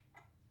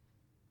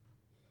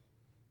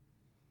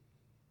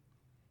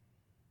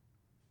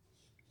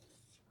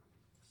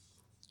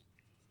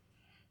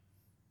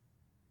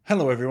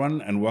Hello,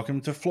 everyone, and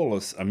welcome to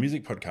Flawless, a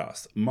music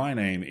podcast. My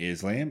name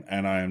is Liam,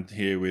 and I am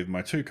here with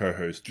my two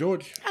co-hosts,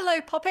 George. Hello,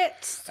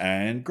 Poppets.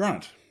 And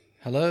Grant.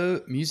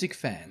 Hello, music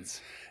fans.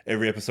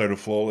 Every episode of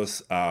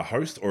Flawless, a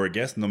host or a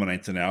guest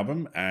nominates an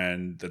album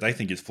and that they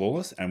think is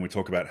flawless, and we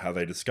talk about how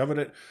they discovered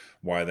it,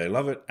 why they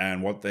love it,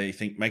 and what they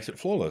think makes it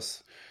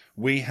flawless.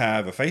 We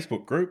have a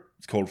Facebook group.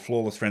 It's called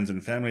Flawless Friends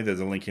and Family.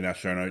 There's a link in our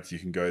show notes. You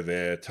can go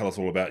there, tell us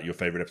all about your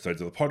favorite episodes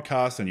of the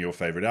podcast and your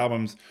favorite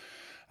albums.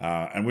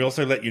 And we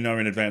also let you know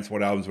in advance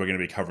what albums we're going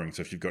to be covering.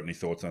 So if you've got any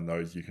thoughts on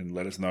those, you can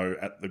let us know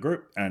at the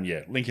group. And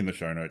yeah, link in the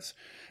show notes.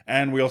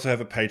 And we also have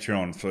a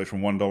Patreon. So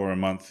from $1 a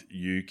month,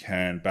 you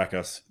can back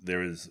us.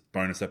 There is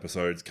bonus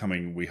episodes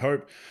coming, we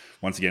hope.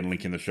 Once again,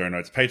 link in the show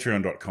notes,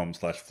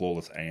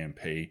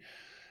 patreon.com/flawlessamp.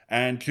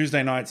 And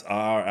Tuesday nights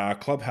are our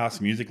Clubhouse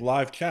Music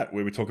live chat,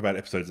 where we talk about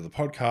episodes of the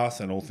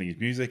podcast and all things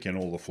music and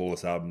all the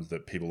flawless albums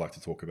that people like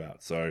to talk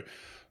about. So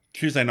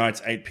Tuesday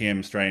nights, 8 p.m.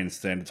 Australian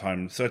Standard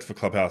Time. Search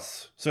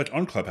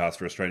on Clubhouse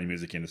for Australian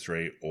music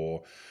industry,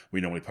 or we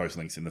normally post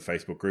links in the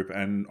Facebook group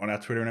and on our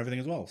Twitter and everything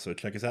as well. So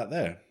check us out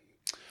there.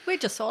 We're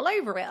just all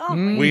over it,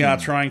 aren't we? We are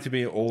trying to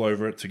be all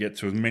over it to get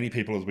to as many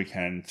people as we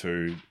can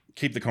to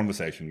keep the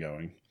conversation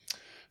going.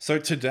 So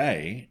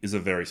today is a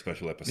very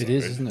special episode. It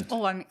is, isn't it?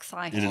 Oh, I'm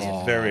excited. It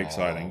is very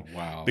exciting.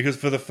 Wow. Because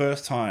for the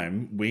first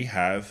time, we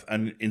have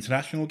an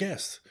international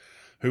guest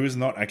who is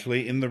not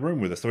actually in the room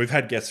with us. So we've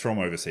had guests from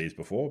overseas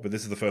before, but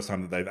this is the first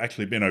time that they've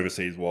actually been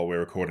overseas while we're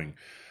recording.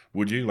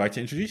 Would you like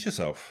to introduce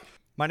yourself?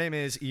 My name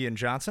is Ian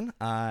Johnson.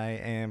 I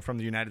am from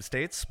the United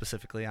States.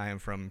 Specifically, I am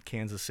from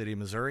Kansas City,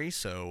 Missouri,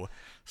 so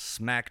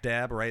smack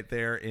dab right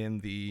there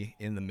in the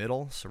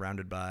middle,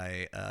 surrounded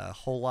by a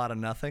whole lot of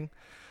nothing.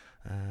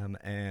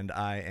 And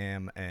I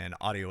am an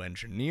audio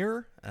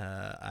engineer.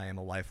 I am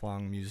a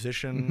lifelong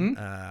musician.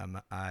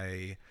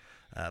 I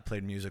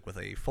played music with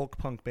a folk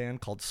punk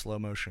band called Slow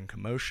Motion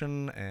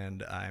Commotion,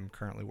 and I'm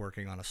currently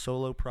working on a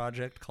solo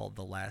project called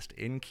The Last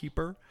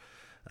Innkeeper.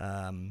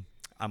 I'm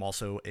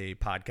also a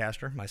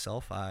podcaster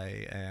myself.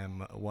 I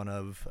am one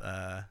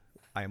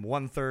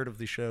third of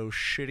the show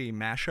Shitty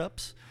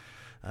Mashups.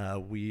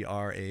 We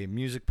are a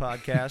music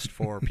podcast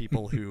for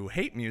people who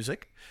hate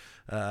music.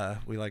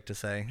 We like to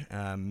say.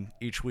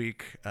 Each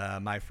week,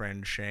 my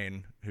friend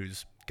Shane,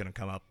 who's going to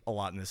come up a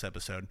lot in this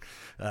episode,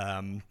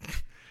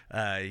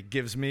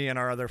 gives me and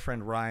our other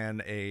friend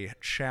Ryan a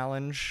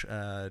challenge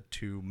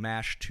to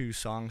mash two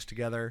songs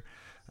together.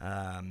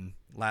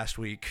 Last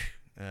week,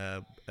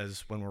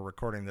 as when we're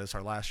recording this,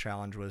 our last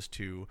challenge was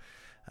to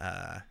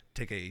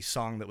take a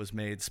song that was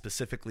made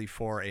specifically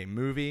for a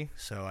movie.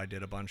 So I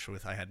did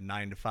I had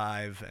 9 to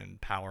 5 and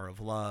Power of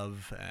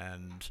Love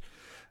and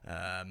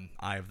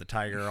Eye of the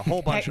Tiger, a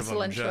whole bunch of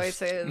them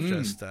just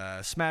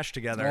smashed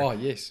together. Oh,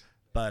 yes.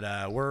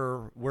 But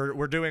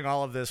we're doing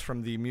all of this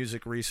from the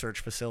music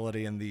research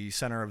facility in the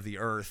center of the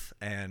earth,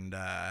 and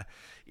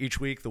each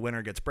week the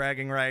winner gets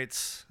bragging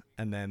rights,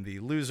 and then the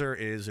loser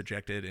is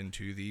ejected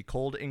into the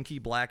cold, inky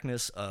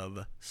blackness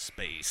of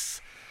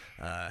space.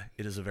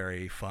 It is a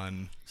very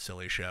fun,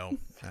 silly show.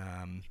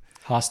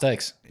 High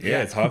stakes.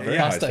 Yeah, it's hard. Very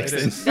high high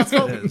stakes.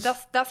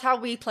 stakes. That's how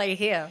we play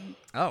here.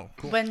 Oh,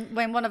 cool.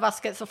 When one of us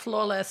gets a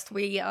flawless,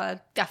 we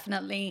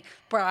definitely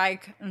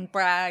brag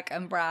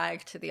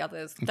to the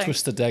others.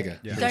 Twist the dagger.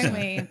 Don't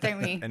we?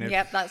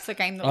 Yep, that's the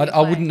game that we play. I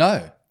wouldn't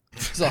know.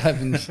 Because I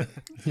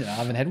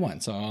haven't had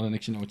one, so I don't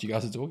actually know what you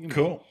guys are talking about.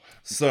 Cool.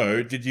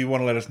 So, did you want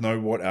to let us know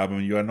what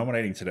album you are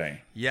nominating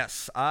today?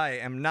 Yes, I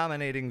am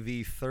nominating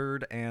the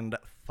third and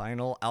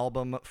final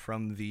album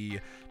from the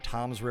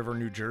Toms River,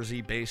 New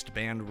Jersey-based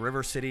band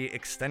River City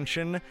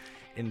Extension,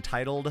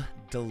 entitled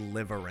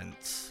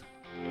Deliverance.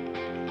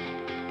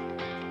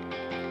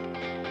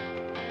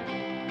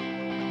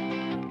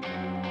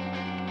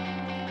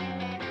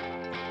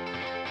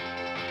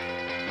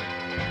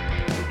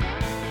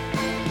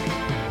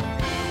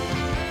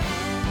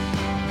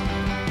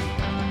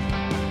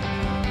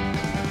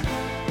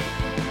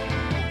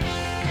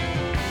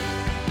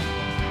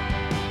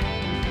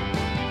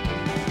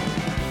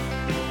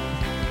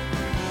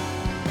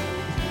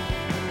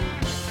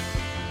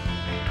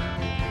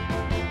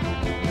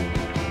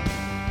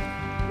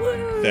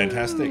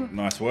 Fantastic.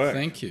 Nice work.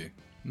 Thank you.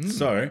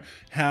 So,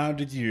 how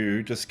did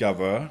you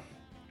discover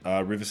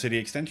River City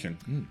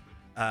Extension?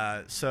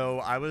 So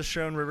I was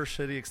shown River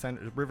City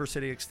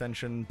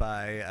Extension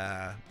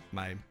by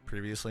my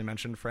previously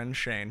mentioned friend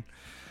Shane.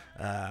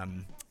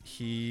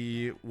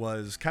 He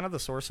was kind of the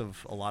source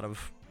of a lot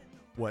of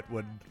what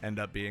would end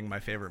up being my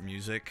favorite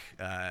music.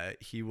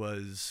 He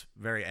was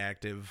very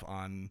active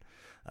on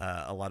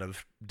a lot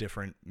of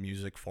different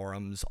music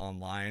forums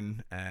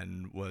online,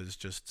 and was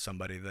just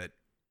somebody that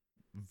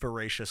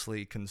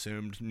voraciously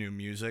consumed new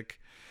music,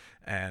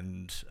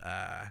 and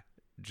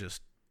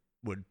just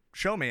would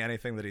show me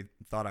anything that he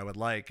thought I would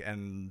like.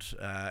 And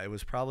it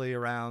was probably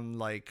around,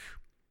 like,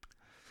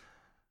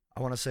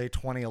 I want to say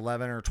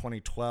 2011 or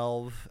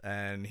 2012,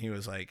 and he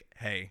was like,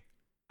 hey,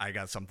 I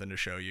got something to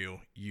show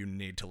you. You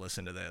need to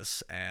listen to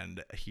this.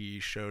 And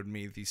he showed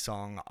me the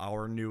song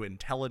Our New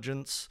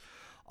Intelligence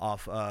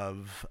off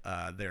of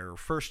their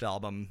first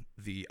album,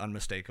 The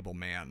Unmistakable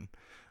Man,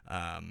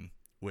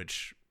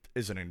 which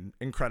is an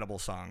incredible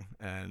song,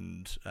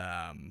 and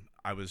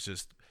I was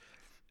just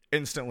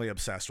instantly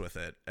obsessed with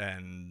it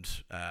and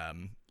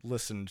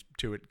listened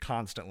to it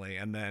constantly,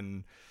 and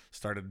then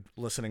started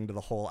listening to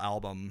the whole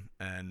album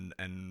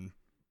and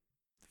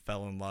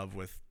fell in love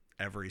with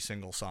every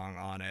single song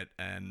on it,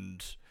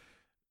 and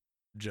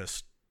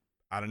just,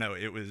 I don't know,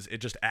 it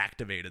just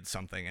activated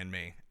something in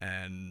me,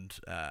 and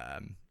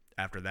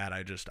after that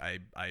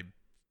I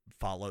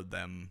followed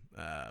them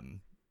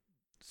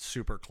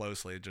super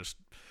closely, just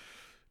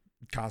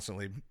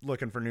constantly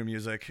looking for new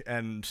music.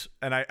 And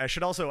I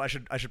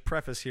should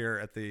preface here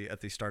at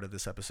the start of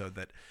this episode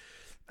that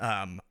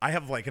I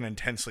have like an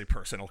intensely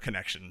personal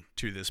connection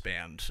to this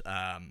band.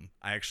 I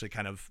actually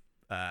kind of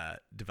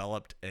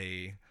developed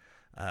a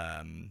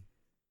kind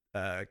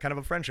of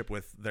a friendship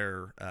with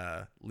their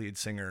lead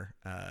singer,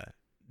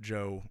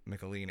 Joe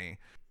Michelini.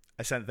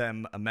 I sent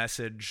them a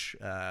message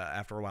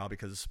after a while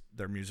because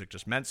their music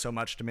just meant so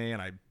much to me,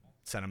 and I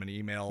sent them an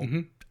email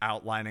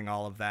outlining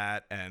all of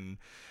that, and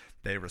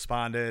they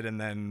responded, and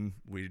then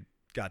we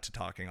got to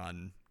talking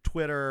on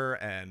Twitter,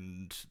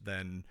 and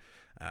then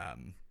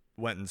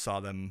went and saw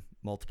them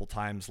multiple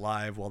times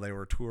live while they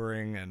were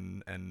touring,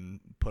 and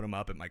put them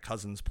up at my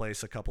cousin's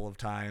place a couple of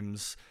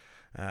times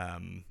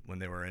when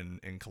they were in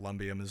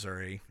Columbia,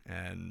 Missouri.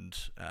 And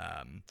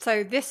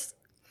So this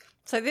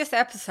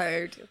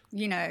episode,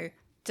 you know,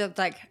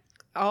 like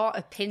our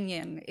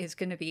opinion is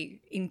going to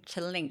be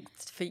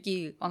interlinked for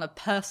you on a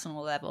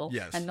personal level,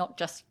 Yes. and not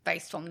just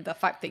based on the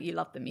fact that you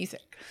love the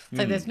music.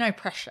 So there's no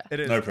pressure. it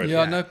is No pressure.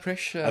 Yeah, no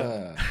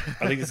pressure.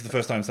 I think this is the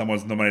first time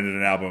someone's nominated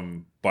an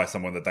album by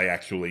someone that they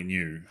actually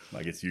knew.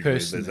 Like, it's usually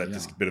Personally,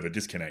 there's that bit of a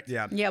disconnect.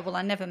 yeah. Yeah, well,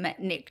 I never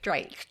met Nick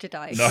Drake, did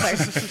I? No.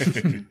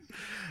 So,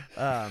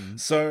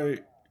 So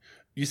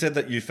you said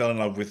that you fell in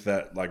love with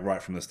that like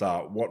right from the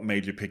start. What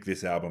made you pick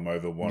this album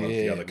over one of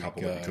the There other we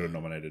couple go. that you could have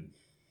nominated?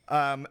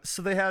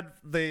 So they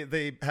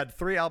had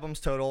 3 albums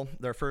total.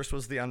 Their first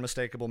was The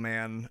Unmistakable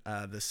Man.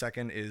 The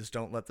second is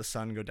Don't Let the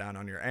Sun Go Down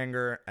on Your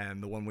Anger.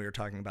 And the one we are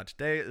talking about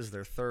today is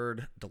their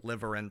third,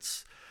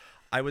 Deliverance.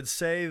 I would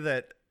say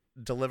that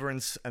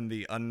Deliverance and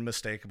The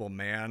Unmistakable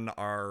Man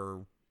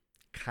are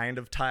kind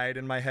of tied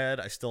in my head.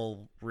 I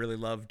still really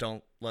love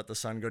Don't Let the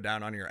Sun Go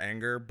Down on Your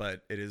Anger,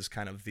 but it is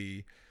kind of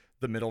the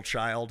middle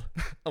child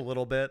a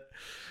little bit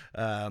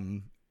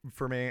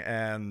for me.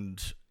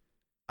 And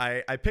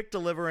I picked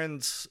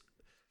Deliverance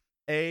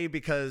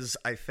because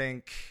I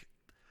think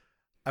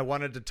I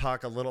wanted to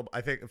talk a little.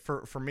 I think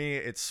for me,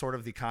 it's sort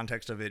of the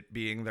context of it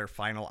being their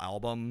final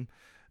album.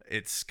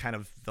 It's kind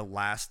of the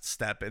last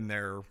step in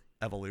their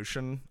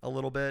evolution a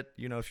little bit.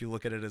 You know, if you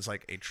look at it as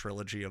like a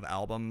trilogy of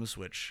albums,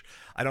 which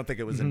I don't think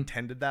it was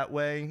intended that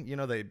way. You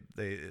know,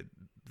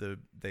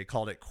 they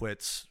called it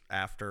quits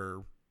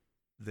after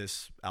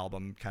this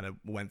album kind of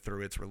went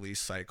through its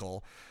release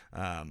cycle.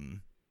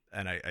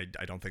 And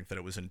I don't think that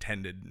it was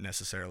intended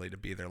necessarily to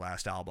be their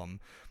last album,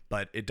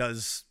 but it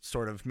does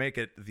sort of make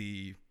it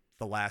the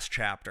last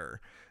chapter.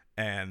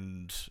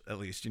 And at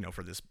least, you know,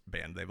 for this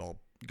band, they've all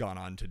gone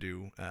on to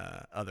do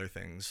other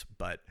things,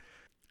 but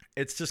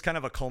it's just kind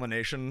of a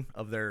culmination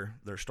of their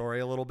story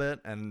a little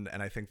bit. And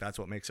I think that's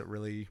what makes it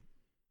really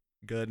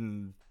good.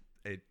 And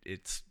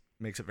it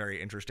makes it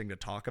very interesting to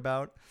talk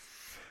about.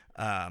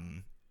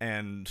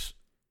 And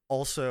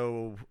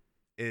also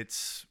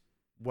it's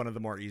one of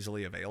the more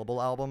easily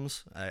available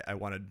albums. I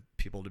wanted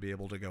people to be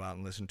able to go out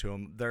and listen to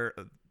them.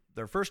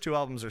 Their first 2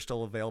 albums are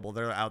still available.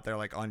 They're out there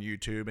like on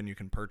YouTube and you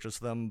can purchase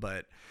them,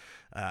 but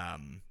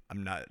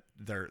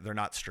they're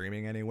not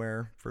streaming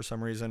anywhere for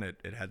some reason.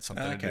 It had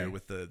something to do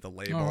with the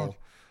label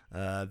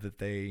that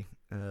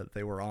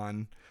they were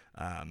on.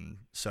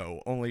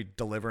 So only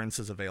Deliverance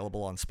is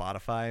available on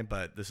Spotify,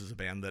 but this is a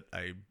band that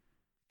I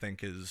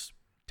think is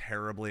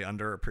terribly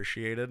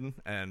underappreciated,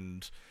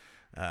 and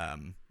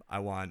I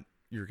want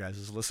your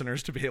guys'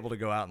 listeners to be able to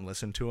go out and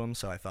listen to them.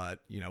 So I thought,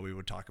 you know, we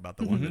would talk about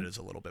the one that is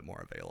a little bit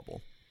more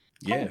available.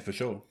 Yeah, for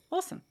sure.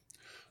 awesome.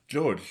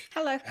 George,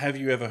 Hello. have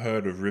you ever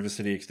heard of River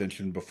City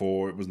Extension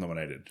before it was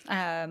nominated?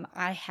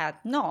 I had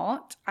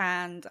not,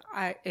 and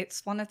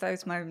it's one of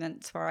those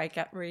moments where I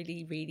get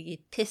really,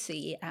 really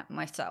pissy at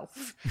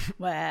myself,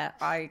 where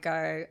I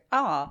go,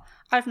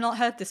 I've not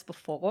heard this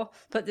before,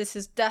 but this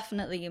is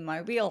definitely in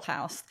my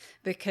wheelhouse,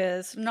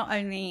 because not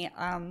only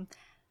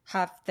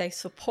have they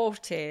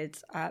supported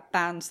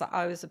bands that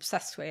I was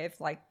obsessed with,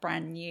 like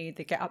Brand New,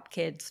 the Get Up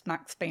Kids,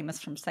 Max Famous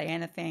from Say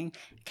Anything,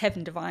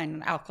 Kevin Devine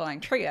and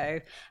Alkaline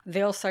Trio.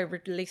 They also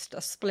released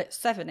a split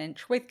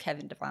 7-inch with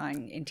Kevin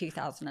Devine in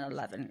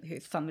 2011,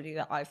 who's somebody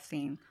that I've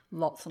seen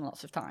lots and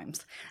lots of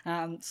times.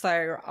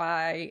 So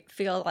I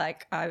feel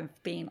like I've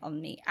been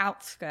on the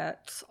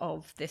outskirts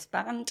of this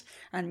band,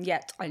 and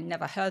yet I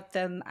never heard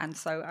them, and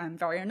so I'm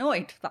very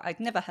annoyed that I'd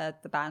never heard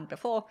the band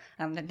before,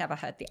 and I'd never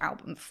heard the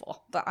album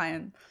before, but I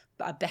am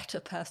a better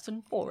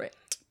person for it.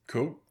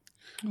 Cool.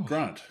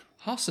 Grant.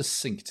 How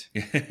succinct.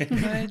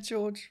 Hey,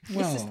 George.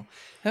 Well,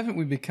 haven't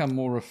we become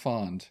more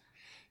refined?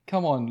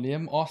 Come on,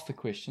 Liam, ask the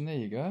question. There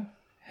you go.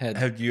 had.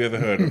 Have you ever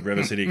heard of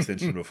River City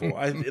Extension before?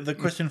 The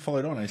question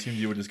followed on. I assumed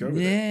you would just go with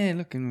it. Yeah,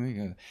 look, and we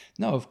go.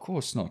 No, of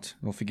course not.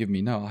 Well, forgive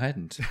me. No, I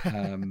hadn't.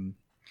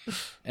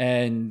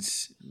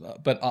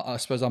 But I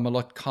suppose I'm a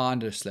lot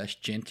kinder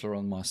 / gentler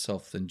on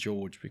myself than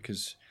George,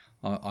 because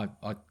I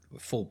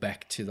fall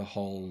back to the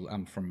whole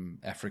I'm from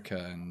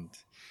Africa, and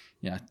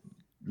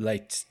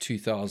late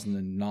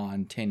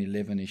 2009, 10,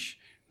 11-ish.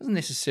 Wasn't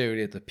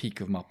necessarily at the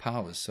peak of my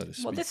powers, so to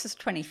speak. Well, this is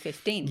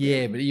 2015.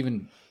 Yeah, but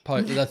even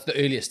that's the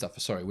earlier stuff.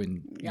 Sorry,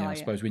 when I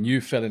suppose when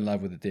you fell in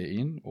love with it there,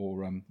 Ian,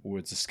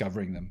 or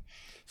discovering them.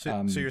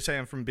 So you're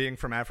saying from being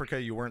from Africa,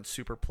 you weren't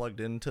super plugged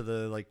into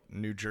the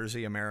New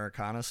Jersey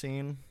Americana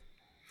scene?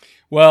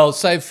 Well,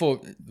 save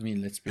for,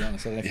 let's be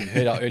honest. I don't know if you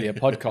heard our earlier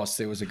podcast.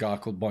 There was a guy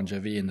called Bon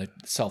Jovi in the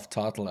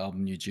self-titled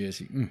album New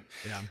Jersey.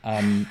 Yeah,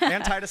 and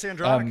Titus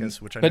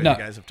Andronicus, which I know you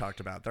guys have talked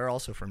about. They're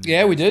also from New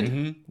Jersey. We did.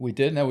 Mm-hmm. We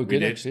did. No, we're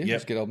good actually. Yep.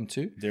 It's a good album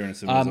too. They're in a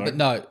similar zone. But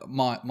no,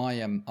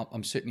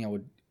 I'm certainly, I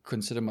would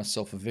consider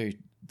myself a very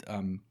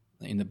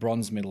in the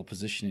bronze medal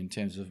position in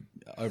terms of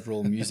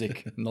overall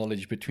music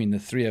knowledge between the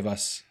three of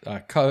us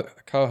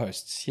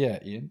co-hosts here,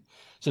 Ian.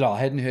 So no, I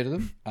hadn't heard of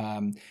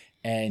them,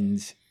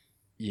 and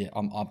yeah,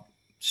 I'm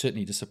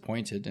certainly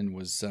disappointed, and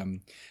was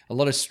a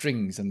lot of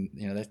strings, and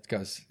that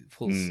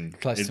pulls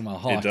close to my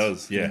heart. It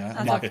does, yeah.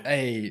 I'm like,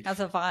 hey, As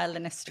a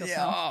violinist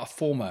yourself.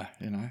 former,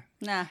 Nah,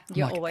 I'm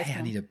you're like, always hey, I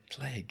one. need to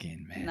play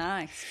again, man.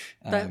 Nice.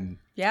 But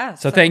yeah.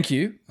 So thank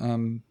you. But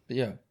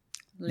yeah,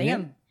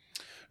 Liam.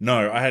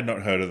 No, I had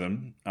not heard of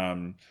them.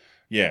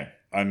 Yeah,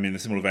 I'm in a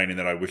similar vein in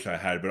that I wish I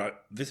had.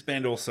 But this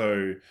band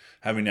also,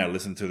 having now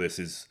listened to this,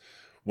 is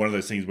one of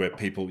those things where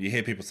you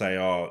hear people say,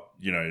 oh,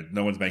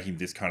 no one's making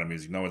this kind of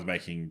music. No one's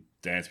making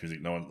dance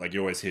music. No one, you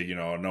always hear,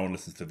 no one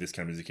listens to this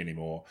kind of music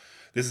anymore.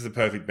 This is a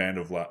perfect band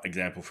of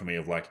example for me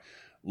of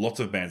lots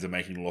of bands are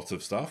making lots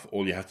of stuff.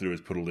 All you have to do is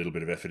put a little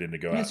bit of effort in to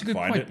go out and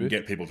find it and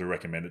get people to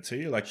recommend it to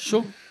you.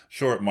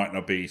 Sure, it might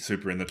not be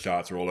super in the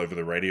charts or all over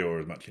the radio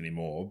as much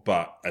anymore,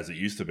 but as it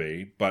used to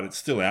be, but it's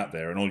still out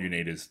there, and all you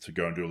need is to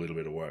go and do a little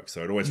bit of work.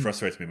 So it always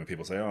frustrates me when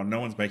people say, oh,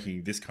 no one's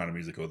making this kind of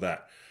music or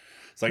that.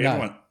 It's like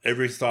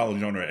every style and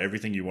genre,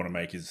 everything you want to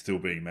make is still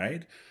being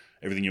made.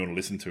 Everything you want to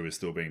listen to is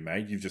still being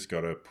made. You've just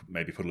got to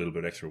maybe put a little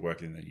bit extra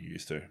work in than you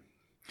used to.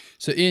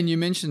 So Ian, you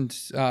mentioned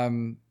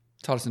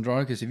Titus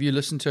Andronicus. Have you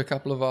listened to a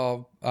couple of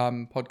our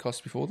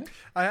podcasts before then?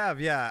 I have,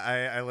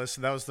 yeah. I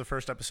listened. That was the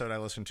first episode I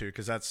listened to,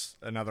 because that's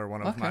another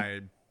one of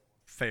my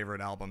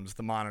favorite albums.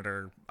 The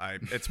Monitor.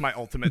 It's my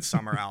ultimate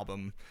summer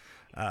album.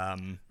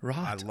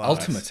 Right,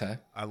 ultimate.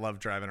 I love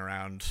driving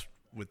around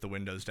with the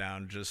windows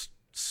down, just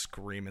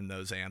screaming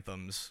those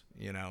anthems.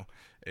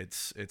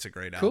 It's a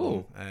great album.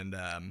 Cool. And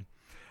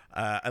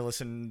I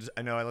listened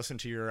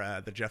to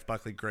your the Jeff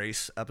Buckley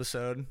Grace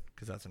episode,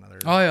 because that's another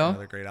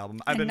great album.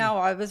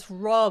 I was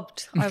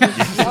robbed.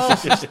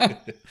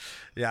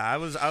 Yeah, I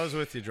was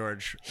with you,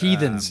 George.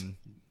 Heathens.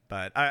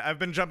 But I've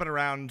been jumping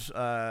around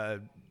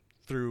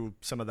through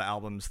some of the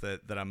albums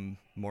that I'm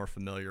more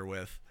familiar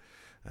with.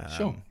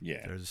 Sure.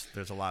 Yeah.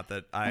 There's a lot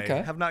that I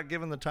have not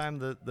given the time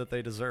that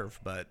they deserve,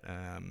 but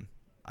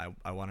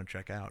I want to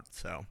check out.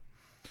 So.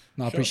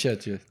 No, I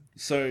appreciate you.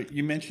 So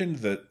you mentioned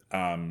that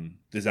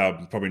this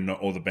album probably not,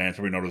 all the bands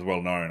probably not as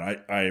well known.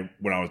 I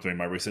when I was doing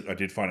my research, I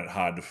did find it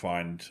hard to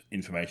find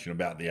information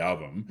about the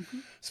album,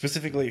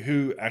 specifically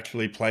who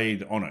actually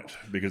played on it,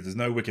 because there's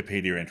no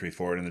Wikipedia entry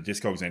for it, and the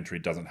Discogs entry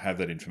doesn't have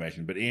that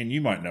information. But Ian,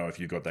 you might know if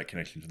you got that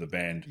connection to the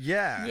band.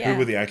 Yeah. Who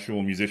were the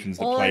actual musicians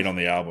that played on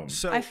the album?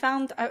 So I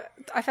found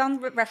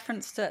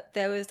reference that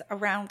there was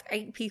around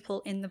 8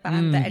 people in the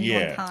band at any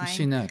one time. I've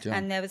seen that, yeah.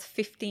 And there was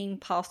 15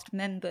 past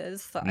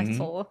members that I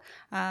saw.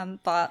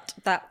 But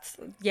that's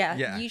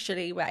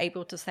usually we're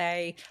able to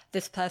say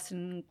this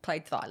person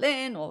played the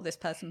violin or this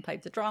person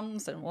played the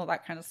drums and all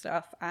that kind of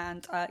stuff.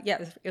 And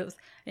it was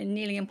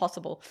nearly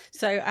impossible.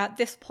 So at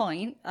this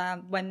point,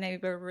 when they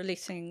were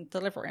releasing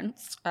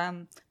Deliverance,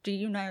 do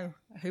you know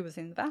who was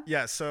in the band?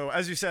 Yeah, so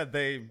as you said,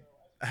 they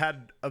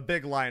had a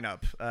big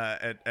lineup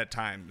at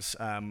times.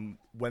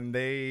 When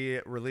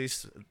they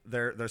released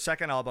their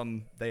second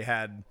album, they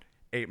had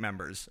 8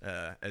 members,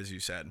 as you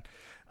said.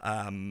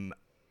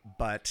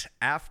 But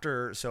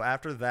after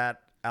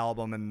that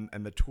album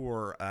and the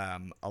tour,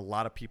 a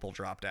lot of people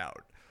dropped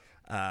out,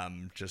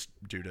 just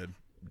due to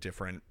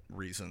different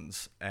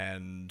reasons.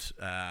 And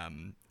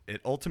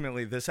it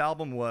ultimately, this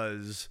album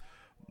was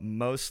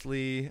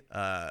mostly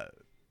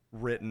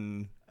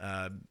written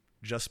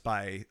just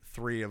by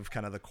 3 of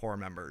kind of the core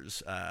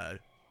members.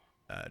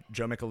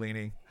 Joe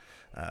Michelini,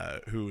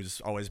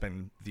 who's always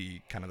been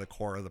the kind of the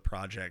core of the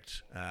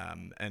project,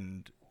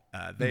 and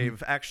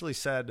they've actually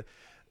said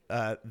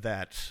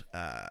that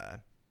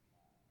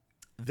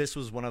this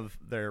was one of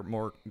their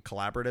more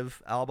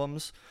collaborative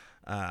albums.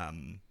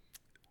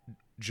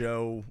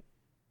 Joe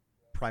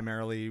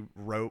primarily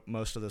wrote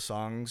most of the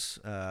songs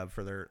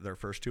for their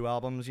first 2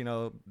 albums. They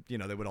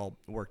would all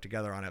work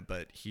together on it,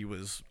 but he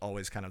was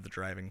always kind of the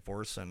driving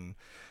force. And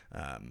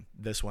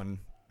this one,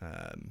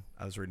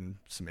 I was reading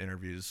some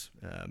interviews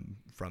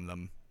from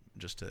them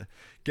just to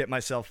get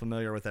myself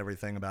familiar with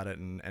everything about it.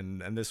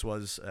 And this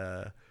was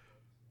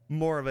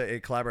more of a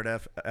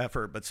collaborative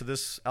effort. But so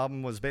this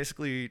album was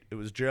basically, it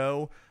was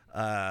Joe,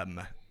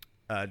 John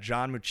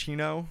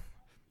Muccino,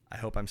 I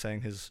hope I'm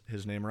saying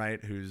his name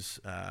right, who's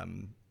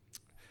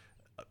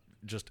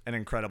just an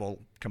incredible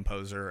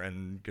composer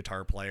and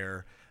guitar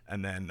player,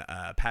 and then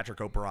Patrick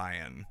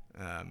O'Brien,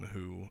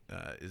 who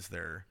is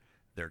their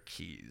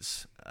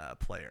keys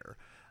player.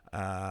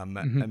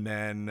 And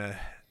then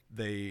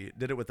they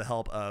did it with the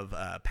help of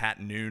Pat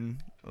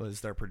Noon,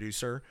 was their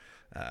producer.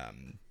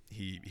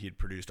 He'd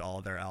produced all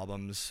of their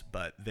albums,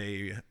 but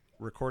they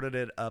recorded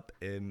it up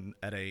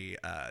at a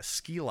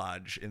ski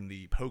lodge in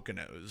the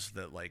Poconos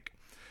that like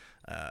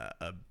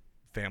a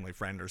family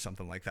friend or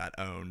something like that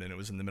owned, and it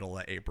was in the middle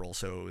of April,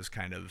 so it was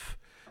kind of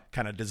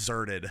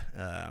deserted,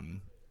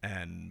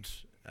 and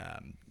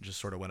just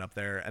sort of went up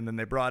there. And then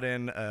they brought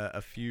in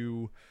a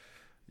few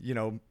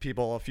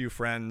people, a few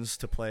friends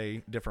to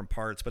play different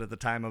parts, but at the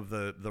time of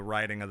the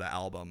writing of the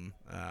album,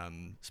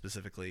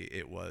 specifically,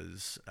 it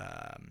was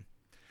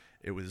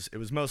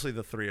mostly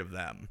the three of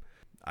them.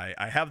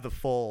 I have the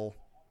full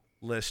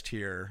list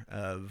here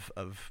of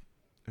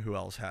who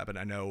else happened.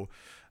 I know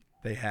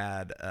they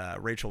had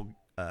Rachel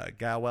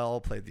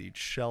Gowell played the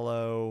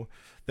cello.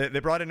 They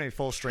brought in a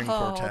full string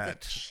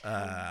quartet,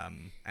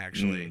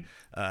 actually,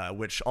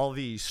 which all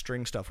the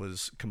string stuff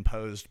was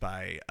composed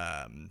by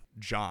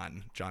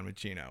John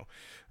Muccino.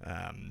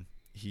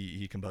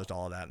 He composed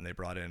all of that, and they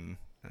brought in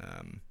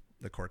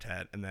the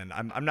quartet. And then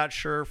I'm not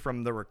sure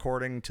from the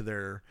recording to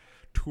their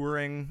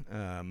touring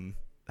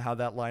how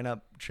that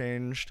lineup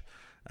changed.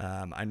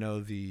 I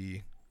know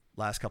the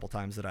last couple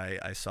times that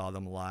I saw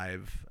them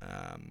live,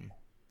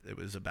 it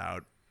was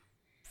about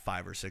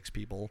 5 or 6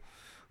 people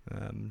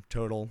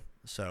total.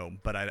 So,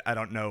 but I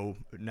don't know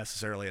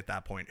necessarily at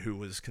that point who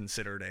was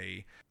considered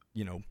a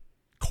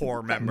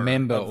core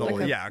member of the,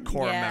 or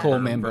a core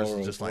member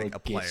versus just like a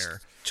player,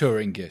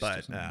 touring guest.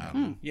 But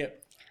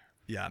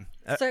yeah.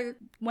 So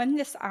when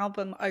this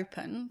album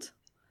opened,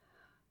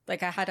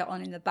 like I had it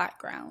on in the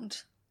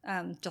background.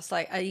 Just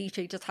like I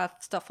usually just have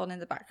stuff on in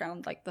the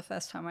background, like the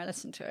first time I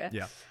listened to it.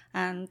 Yeah.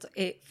 And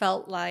it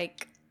felt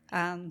like,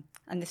 and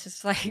this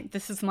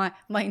is my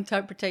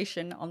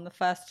interpretation on the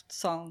first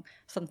song,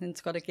 Something's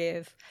Gotta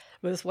Give,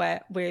 was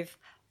where with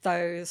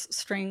those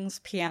strings,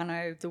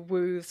 piano, the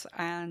woos,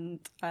 and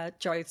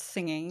Joe's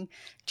singing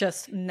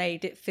just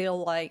made it feel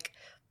like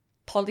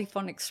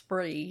Polyphonic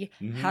Spree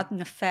had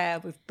an affair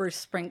with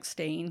Bruce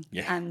Springsteen,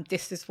 and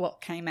this is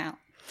what came out.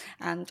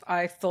 And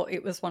I thought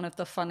it was one of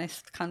the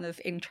funnest kind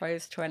of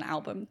intros to an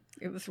album.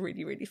 It was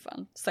really, really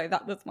fun. So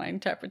that was my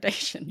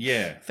interpretation.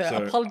 Yeah.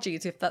 So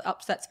apologies if that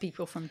upsets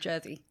people from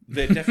Jersey.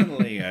 They're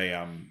definitely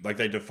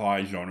they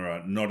defy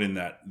genre, not in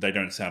that they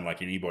don't sound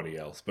like anybody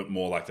else, but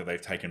more like that they've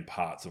taken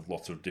parts of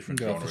lots of different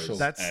genres.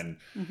 Sure.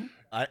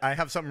 I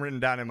have something written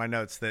down in my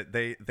notes that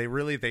they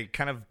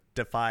kind of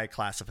defy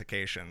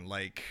classification.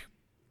 Like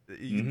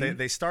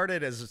they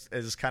started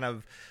as kind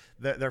of,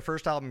 their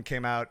first album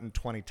came out in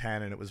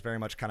 2010, and it was very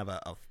much kind of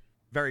a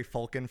very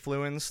folk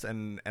influenced,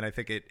 and I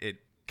think it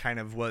kind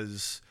of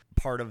was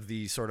part of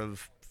the sort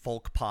of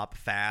folk pop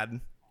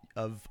fad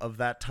of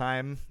that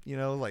time,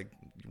 like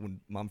when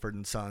Mumford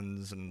and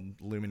Sons and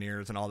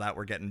Lumineers and all that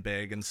were getting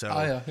big, and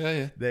so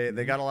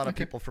they got a lot of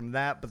people from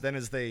that. But then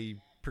as they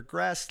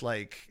progressed,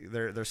 like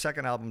their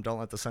second album, Don't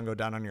Let the Sun Go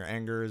Down on Your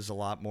Anger, is a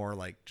lot more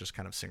like just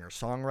kind of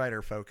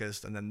singer-songwriter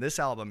focused, and then this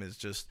album is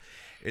just,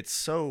 it's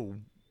so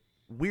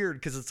weird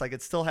because it's like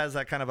it still has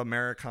that kind of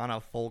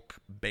Americana folk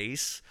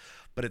bass,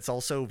 but it's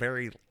also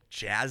very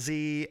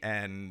jazzy,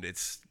 and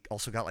it's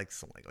also got like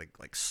some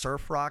like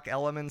surf rock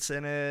elements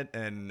in it,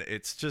 and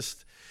it's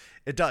just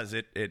it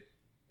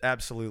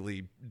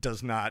absolutely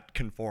does not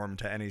conform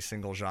to any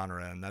single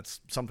genre, and that's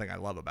something I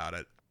love about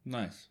it.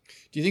 Nice.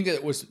 Do you think that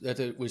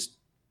it was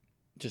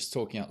just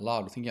thinking out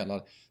loud,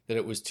 that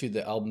it was to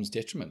the album's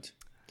detriment,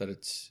 that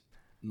it's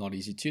not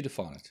easy to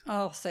define it?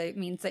 Oh, so it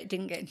means that it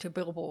didn't get into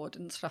Billboard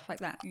and stuff like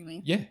that, you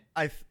mean? Yeah.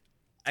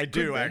 I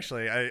do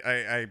actually.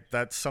 I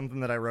that's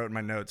something that I wrote in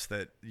my notes,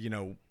 that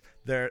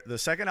the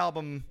second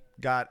album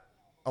got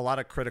a lot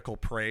of critical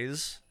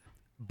praise,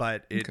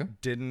 but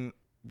it didn't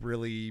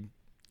really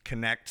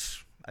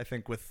connect, I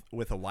think,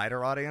 with a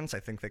wider audience. I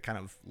think they kind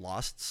of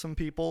lost some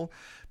people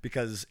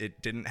because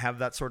it didn't have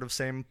that sort of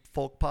same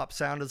folk pop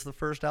sound as the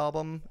first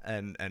album,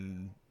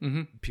 and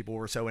people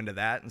were so into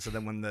that. And so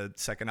then when the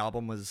second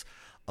album was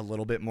a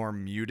little bit more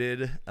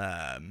muted,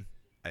 I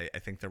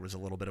think there was a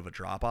little bit of a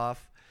drop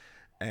off,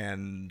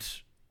 and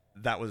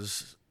that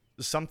was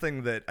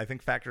something that I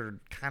think factored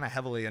kind of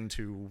heavily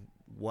into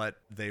what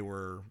they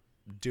were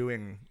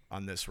doing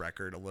on this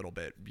record a little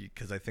bit,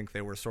 because I think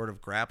they were sort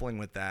of grappling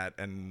with that,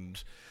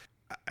 and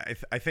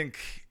I think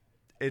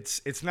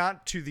it's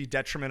not to the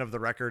detriment of the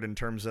record in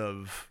terms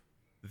of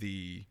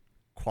the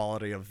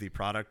quality of the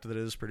product that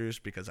is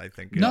produced, because I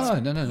think it's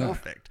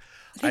perfect.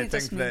 I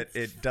think that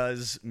it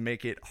does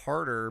make it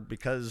harder,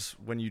 because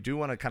when you do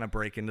want to kind of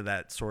break into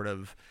that sort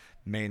of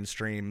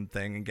mainstream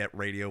thing and get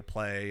radio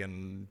play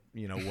and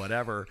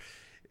whatever,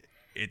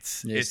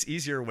 it's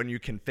easier when you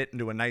can fit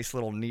into a nice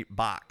little neat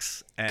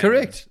box. And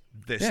Correct.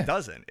 This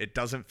doesn't. It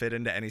doesn't fit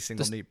into any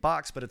single neat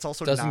box, but it's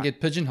also doesn't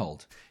get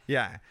pigeonholed.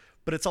 Yeah,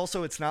 but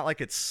it's not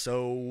like it's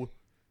so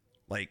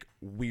like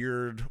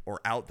weird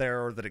or out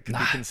there, or that it could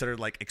be considered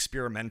like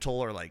experimental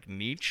or like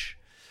niche.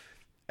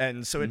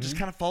 And so it just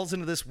kind of falls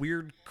into this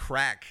weird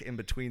crack in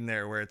between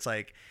there where it's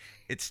like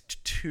it's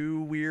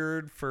too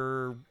weird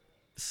for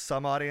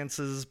some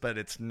audiences, but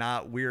it's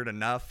not weird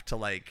enough to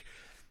like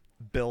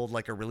build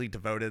like a really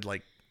devoted,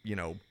 like, you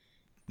know,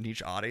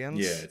 niche audience.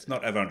 Yeah, it's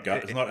not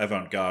avant-garde. It's not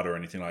avant-garde or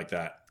anything like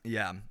that.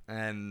 Yeah,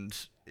 and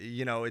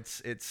you know,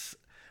 it's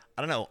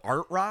I don't know,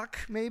 art rock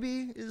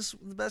maybe is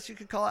the best you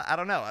could call it. I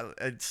don't know.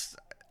 It's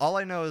all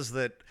I know is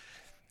that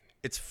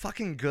it's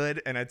fucking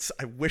good, and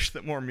I wish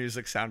that more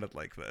music sounded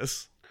like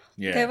this.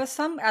 Yeah. There were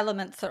some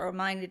elements that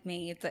reminded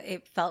me that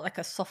it felt like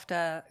a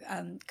softer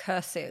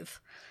cursive,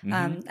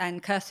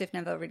 and cursive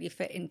never really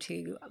fit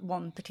into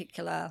one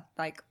particular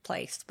like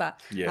place,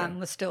 but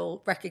was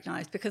still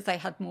recognized because they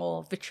had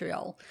more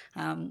vitriol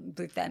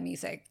with their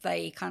music.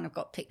 They kind of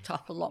got picked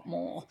up a lot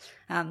more,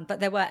 but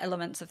there were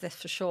elements of this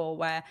for sure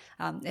where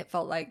it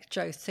felt like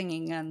Joe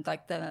singing, and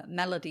like the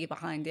melody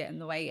behind it and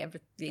the way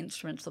the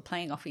instruments were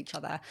playing off each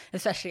other,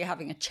 especially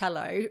having a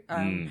cello,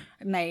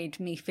 made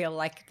me feel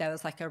like there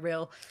was like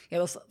it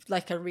was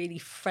like a really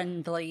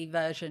friendly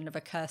version of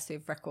a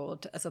cursive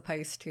record, as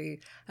opposed to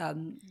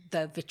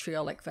the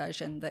vitriolic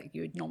version that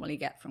you would normally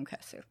get from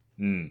cursive.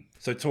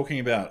 So talking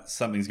about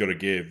something's got to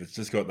give, it's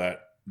just got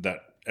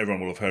that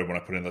everyone will have heard when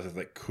I put in those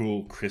like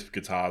cool, crisp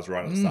guitars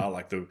right at the start.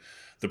 Like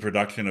the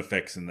production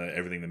effects and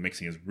everything, the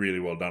mixing is really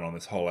well done on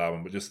this whole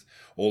album, but just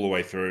all the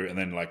way through. And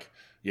then like,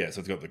 so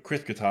it's got the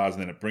crisp guitars,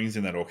 and then it brings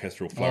in that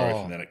orchestral flourish,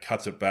 and then it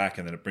cuts it back,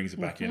 and then it brings it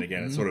back in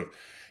again. It's sort of,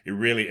 it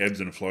really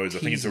ebbs and flows. I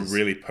think it's a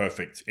really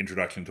perfect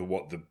introduction to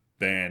what the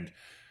band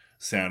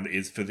sound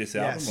is for this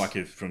album. Yes.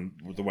 Like from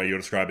the way you're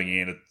describing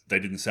Ian, they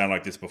didn't sound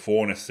like this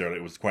before necessarily.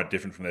 It was quite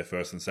different from their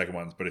first and second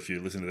ones. But if you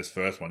listen to this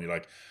first one, you're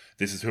like,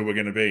 this is who we're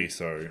going to be.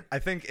 So I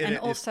think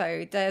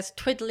also there's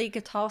twiddly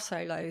guitar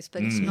solos,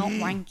 but it's not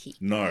wanky.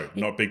 No,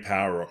 not big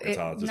power rock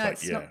guitars.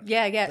 It's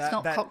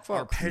not cock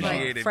rock.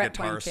 Arpeggiated fret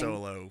guitar wanking.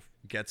 solo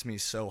gets me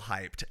so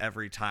hyped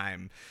every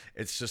time.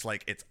 It's just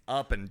like it's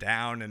up and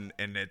down,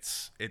 and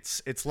it's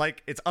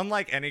like it's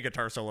unlike any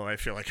guitar solo I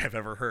feel like I've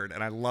ever heard,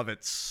 and I love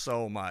it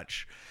so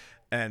much.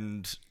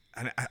 And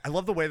I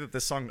love the way that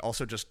this song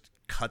also just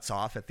cuts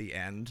off at the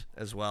end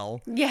as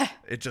well. Yeah.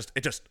 It just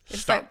It's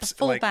stops. like the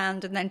full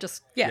band, and then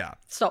just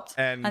stops.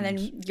 And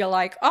then you're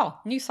like, oh,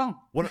 new song.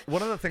 One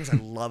of the things I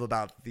love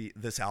about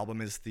this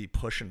album is the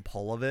push and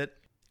pull of it.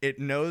 It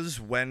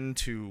knows when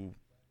to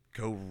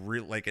go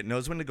it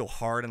knows when to go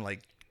hard and like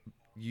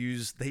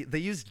they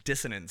use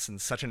dissonance in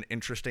such an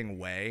interesting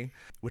way,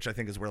 which I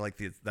think is where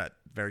like that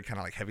very kind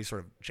of like heavy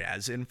sort of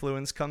jazz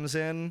influence comes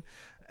in.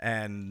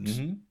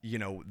 And you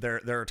know,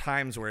 there are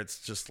times where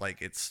it's just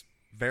like it's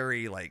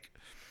very like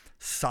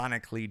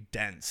sonically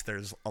dense.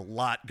 There's a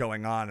lot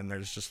going on, and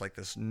there's just like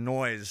this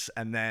noise,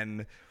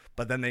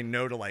 but then they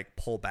know to like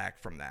pull back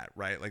from that,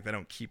 right? Like they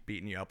don't keep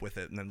beating you up with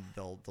it, and then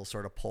they'll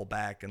sort of pull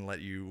back and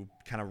let you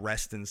kind of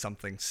rest in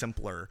something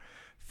simpler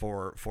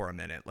for a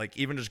minute. Like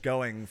even just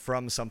going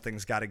from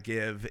Something's Gotta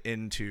Give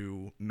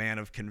into Man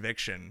of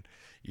Conviction,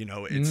 you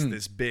know, it's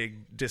this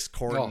big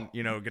discordant,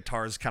 you know,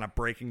 guitars kind of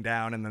breaking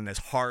down, and then this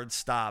hard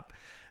stop,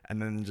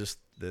 and then just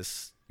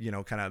this, you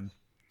know, kind of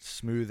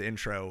smooth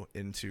intro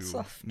into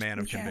Soft, Man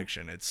of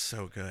Conviction. It's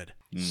so good.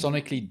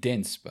 Sonically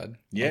dense, bud.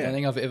 Yeah. I don't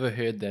think I've ever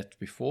heard that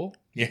before.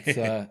 Yeah.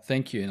 So,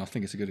 thank you, and I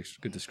think it's a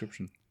good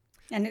description.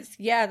 And it's,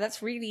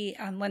 that's really,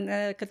 when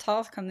the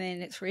guitars come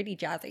in, it's really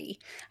jazzy.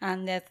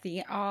 And there's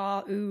the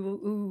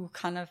ooh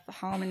kind of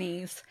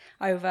harmonies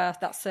over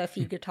that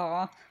surfy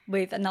guitar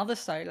with another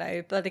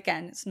solo. But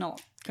again, it's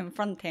not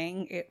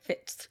confronting, it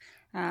fits.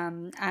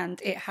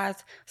 And it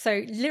has,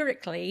 so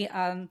lyrically,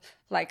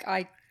 like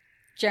I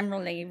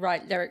generally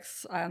write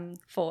lyrics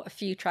for a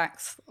few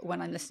tracks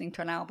when I'm listening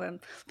to an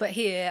album, but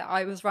here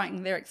I was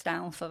writing lyrics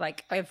down for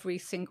like every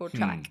single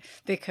track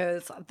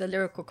because the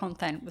lyrical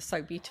content was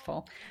so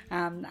beautiful.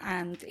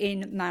 And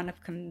in Man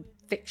of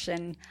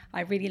Conviction,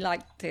 I really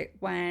liked it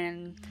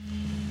when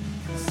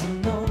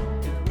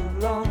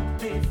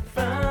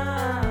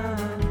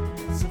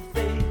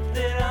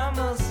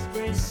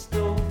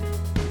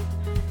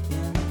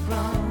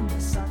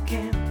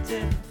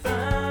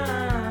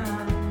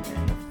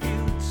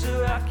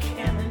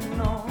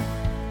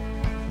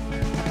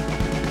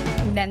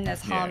then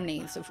there's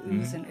harmonies of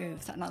oohs and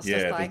oohs, and that's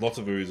just like, there's lots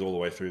of oohs all the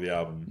way through the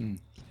album.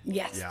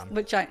 Yes,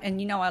 which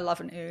and you know I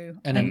love an ooh,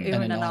 And an ooh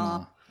an and an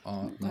ah.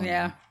 ah.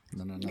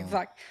 No.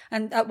 Exactly.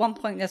 And at one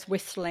point there's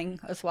whistling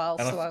as well.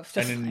 And, so I was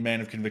just and in Man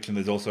of Conviction,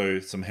 there's also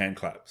some hand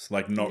claps,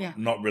 like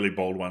not really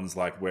bold ones,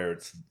 like where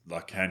it's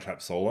like hand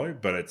clap solo,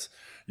 but it's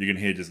you can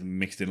hear just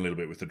mixed in a little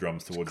bit with the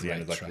drums towards the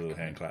end, like little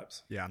hand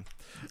claps. Yeah.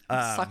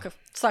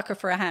 sucker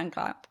for a hand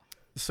clap.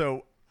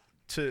 So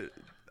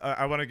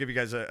I want to give you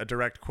guys a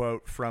direct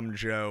quote from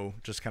Joe,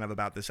 just kind of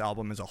about this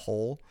album as a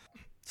whole.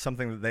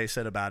 Something that they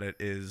said about it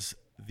is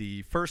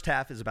the first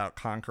half is about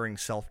conquering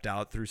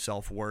self-doubt through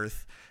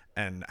self-worth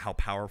and how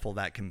powerful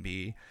that can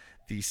be.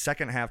 The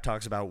second half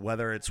talks about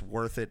whether it's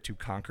worth it to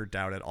conquer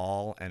doubt at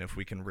all and if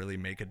we can really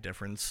make a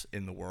difference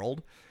in the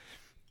world.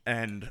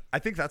 And I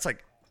think that's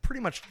like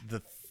pretty much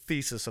the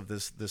thesis of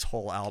this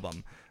whole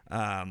album.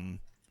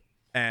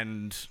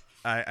 And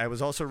I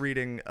was also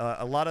reading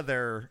a lot of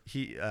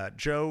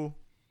Joe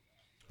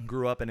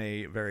grew up in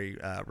a very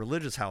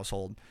religious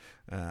household,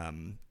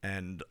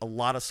 and a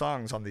lot of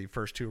songs on the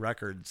first two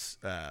records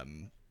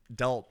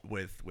dealt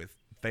with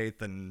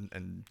faith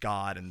and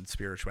God and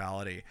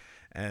spirituality.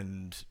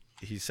 And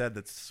he said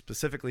that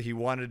specifically he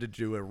wanted to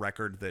do a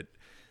record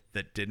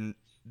that didn't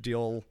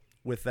deal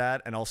with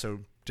that, and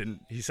also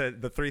didn't. He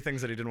said the three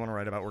things that he didn't want to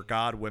write about were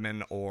God,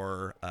 women,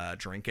 or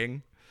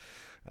drinking.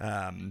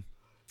 And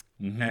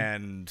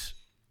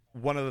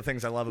one of the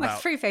things I love My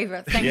about 3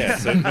 favorite things. Yeah,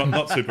 so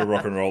not super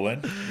rock and roll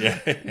then. Yeah.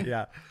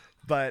 yeah.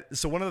 But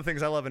so one of the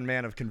things I love in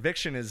Man of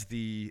Conviction is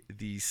the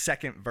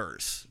second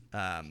verse,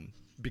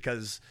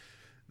 because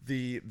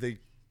the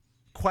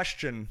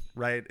question,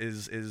 right,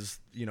 is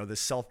this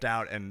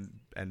self-doubt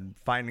and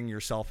finding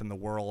yourself in the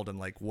world, and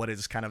like what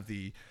is kind of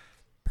the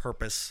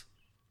purpose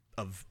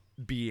of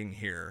being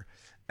here.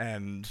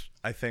 And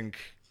I think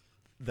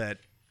that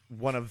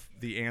one of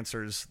the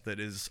answers that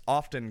is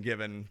often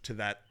given to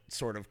that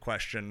sort of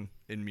question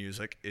in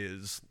music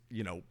is,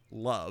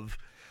 love,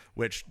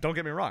 which, don't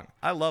get me wrong,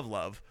 I love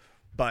love,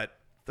 but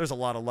there's a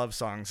lot of love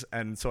songs.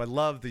 And so I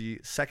love the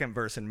second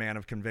verse in Man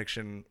of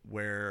Conviction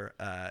where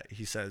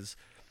he says,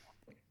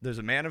 there's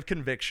a man of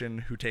conviction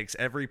who takes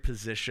every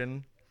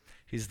position.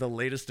 He's the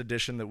latest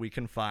edition that we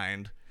can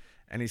find.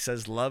 And he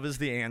says, love is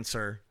the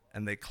answer.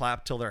 And they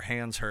clap till their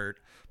hands hurt,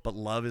 but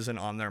love isn't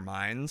on their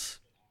minds.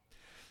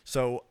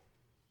 So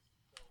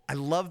I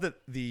love that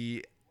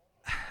the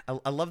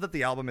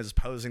album is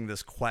posing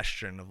this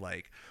question of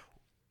like,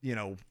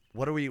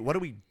 what are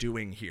we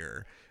doing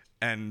here?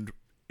 And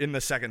in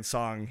the second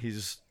song,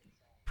 he's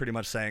pretty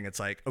much saying it's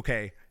like,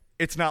 okay,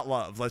 it's not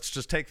love. Let's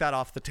just take that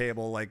off the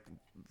table. Like,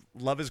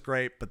 love is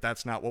great, but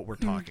that's not what we're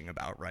talking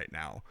about right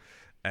now.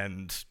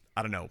 And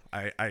I don't know.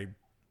 I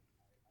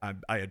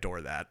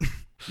adore that.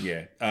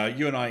 Yeah.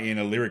 You and I, Ian,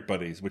 are lyric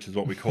buddies, which is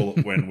what we call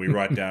it when we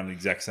write down the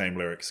exact same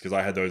lyrics, because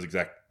I had those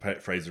exact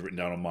phrases written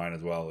down on mine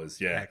as well.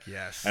 Heck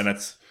yes. And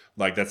that's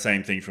like that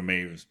same thing for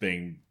me as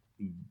being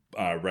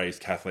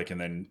raised Catholic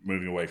and then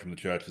moving away from the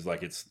church is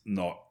like, it's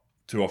not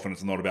too often,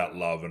 it's not about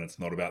love and it's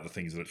not about the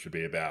things that it should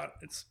be about.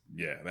 It's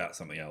about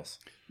something else.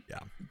 Yeah.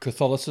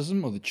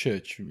 Catholicism or the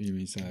church, you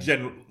mean say?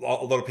 A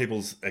lot of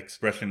people's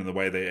expression and the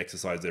way they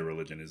exercise their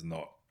religion is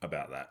not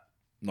about that.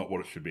 Not what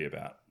it should be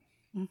about.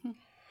 Mm-hmm.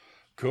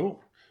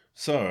 Cool.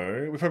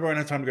 So we probably won't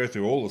have time to go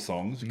through all the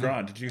songs.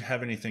 Grant, did you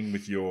have anything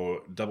with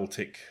your double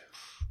tick?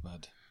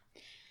 But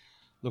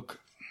look,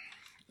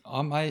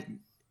 I'll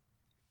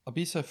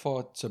be so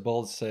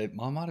bold to say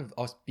I might have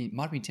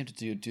been tempted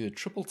to do a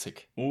triple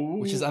tick, Ooh.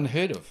 which is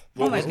unheard of.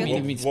 What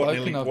Been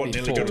spoken of nearly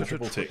before. got a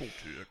triple tick?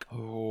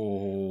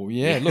 Oh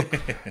yeah, look.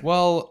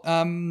 Well,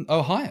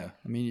 Ohio.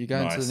 I mean, you go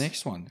into Nice. the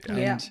next one, Yeah.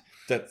 and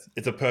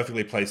It's a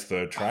perfectly placed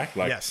third track.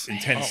 Like Yes.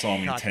 intense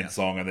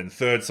song, and then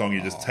third song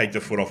you just take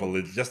the foot off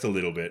just a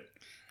little bit.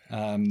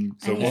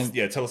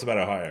 So tell us about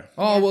Ohio.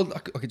 oh well, I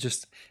could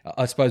just,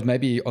 I suppose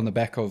maybe on the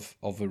back of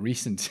a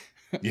recent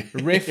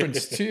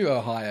reference to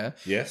Ohio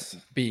Yes.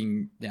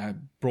 being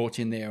brought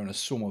in there on a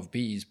swarm of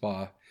bees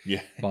by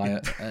Yeah.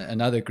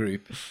 another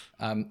group,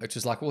 which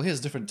is like, well, here's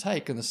a different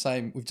take on the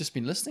same. We've just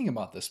been listening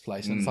about this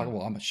place, and it's like,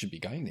 well, I should be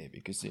going there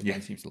because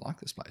everyone seems to like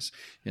this place,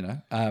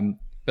 But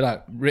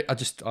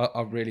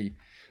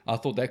I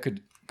thought that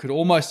could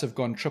almost have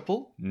gone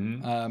triple.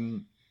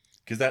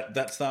 Because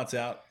that starts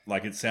out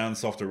like it sounds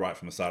softer right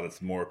from the start.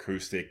 It's more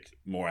acoustic,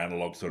 more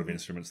analog sort of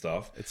instrument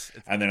stuff.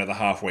 And then at the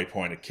halfway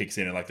point, it kicks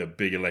in and like the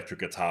big electric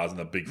guitars and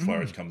the big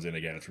flourish comes in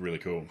again. It's really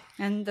cool.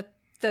 And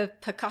the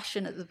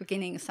percussion at the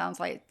beginning sounds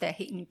like they're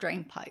hitting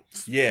drain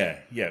pipes. Yeah.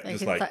 Like Just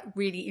it's like that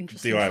really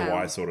interesting DIY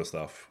sound. sort of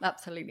stuff.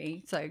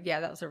 Absolutely. So yeah,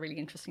 that was a really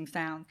interesting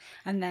sound.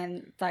 And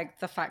then like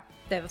the fact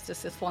there was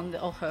just this one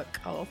little hook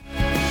of Hold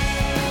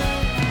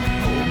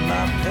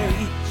my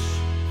pace.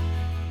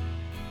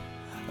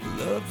 I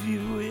love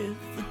you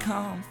with the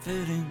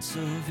confidence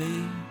of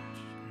age.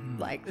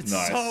 like it's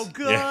Nice. So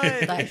good.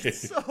 Yeah. Like,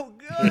 So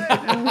good.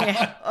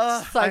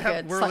 yeah, so I good.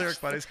 have, we're Such-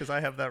 lyric buddies because I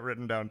have that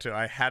written down too.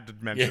 I had to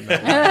mention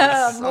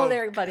that. One. More So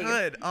lyric buddies.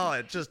 Good. Oh,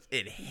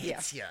 it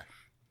hits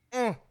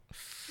you.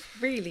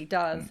 Really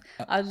does.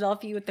 I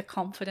love you with the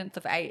confidence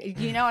of 8.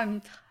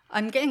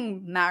 I'm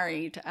getting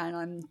married and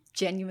I'm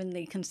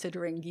genuinely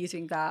considering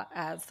using that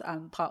as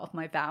part of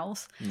my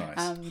vows.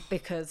 Nice.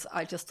 Because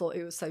I just thought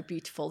it was so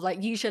beautiful.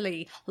 Like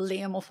usually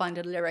Liam will find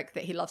a lyric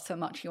that he loves so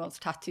much he wants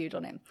tattooed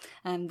on him.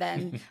 And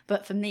then,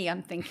 but for me,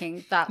 I'm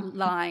thinking that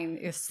line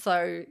is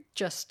so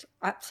just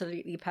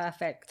absolutely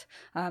perfect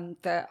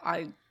that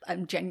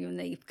I'm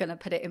genuinely going to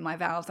put it in my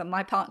vows, and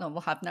my partner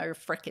will have no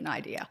freaking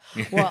idea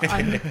what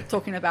I'm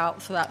talking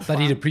about. So that's But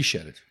fun. he'd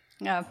appreciate it.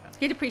 Yeah,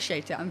 he'd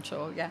appreciate it, I'm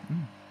sure. Yeah.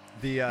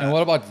 And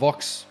what about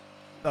Vox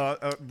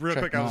Real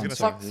Track quick, I was nine, going to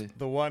sorry. say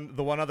the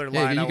one other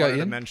Yeah, line you I go, wanted to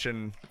Ian.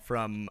 mention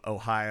from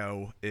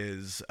Ohio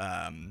is,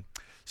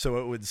 so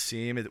it would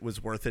seem it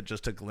was worth it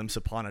just to glimpse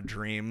upon a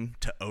dream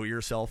to owe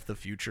yourself the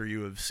future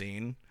you have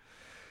seen.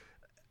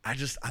 I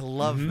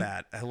love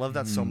that. I love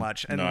that so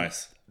much. And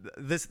Nice.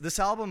 This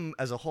album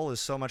as a whole is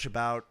so much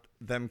about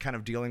them kind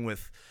of dealing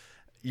with,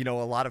 a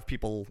lot of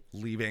people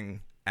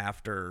leaving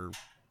after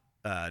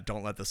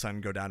Don't Let the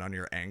Sun Go Down on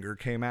Your Anger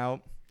came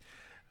out.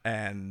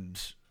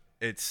 And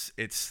it's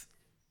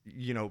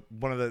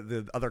one of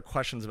the other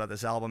questions about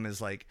this album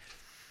is like,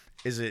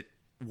 is it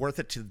worth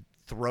it to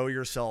throw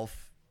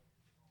yourself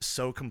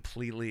so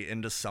completely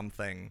into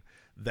something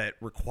that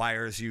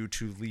requires you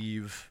to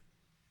leave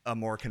a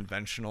more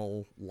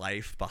conventional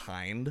life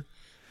behind?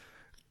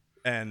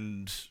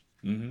 And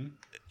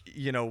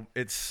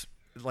it's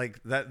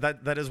like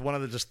that is one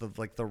of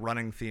the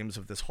running themes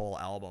of this whole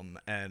album.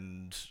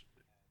 And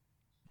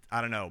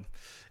I don't know,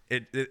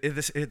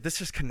 this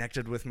just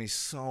connected with me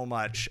so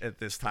much at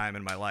this time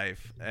in my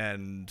life.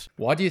 And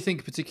Why do you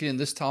think, particularly in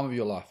this time of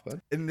your life,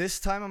 bud? in this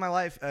time of my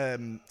life,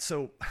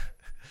 so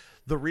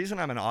the reason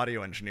I'm an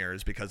audio engineer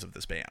is because of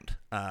this band.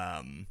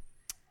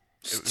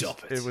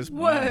 Stop it. It was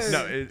Whoa.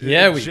 no.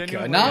 Yeah, we go.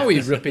 genuinely Now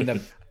is. we're ripping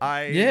them.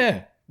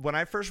 Yeah. When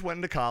I first went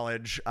into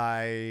college,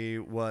 I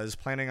was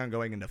planning on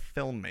going into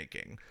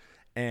filmmaking,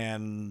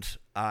 and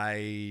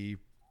I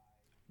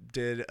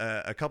did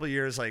a couple of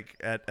years like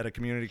at a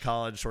community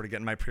college, sort of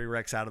getting my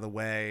prereqs out of the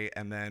way,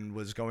 and then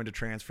was going to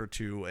transfer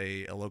to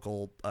a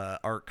local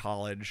art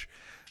college,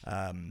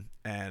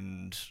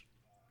 and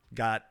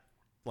got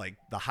like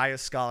the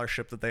highest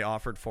scholarship that they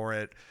offered for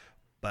it,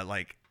 but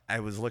like I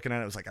was looking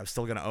at it, was like I was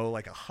still gonna owe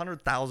like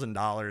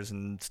 $100,000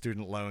 in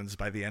student loans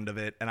by the end of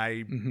it, and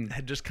I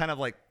had just kind of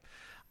like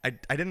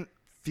I didn't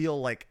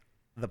feel like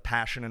the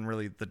passion and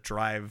really the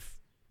drive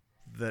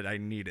that I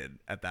needed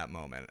at that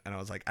moment, and I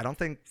was like, I don't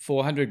think.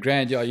 400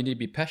 grand. Yeah, you need to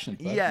be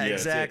passionate. Bud. Yeah,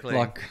 that's it. exactly.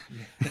 Like,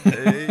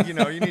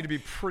 You need to be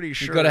pretty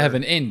sure. you've got to have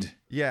an end.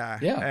 Yeah.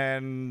 Yeah.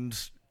 And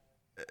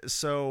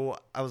so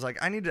I was like,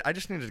 I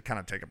just needed to kind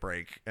of take a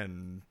break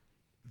and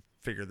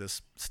figure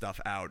this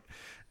stuff out.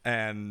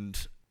 And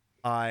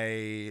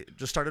I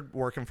just started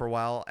working for a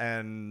while,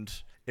 and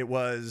it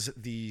was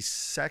the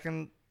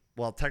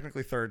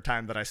technically third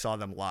time that I saw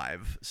them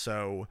live.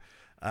 So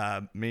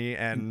me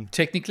and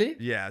Technically?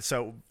 yeah,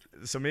 so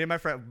me and my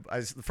friend,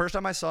 the first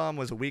time I saw him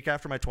was a week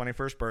after my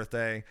 21st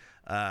birthday.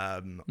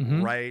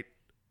 Right,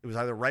 it was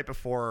either right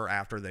before or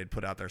after they'd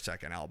put out their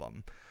second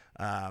album,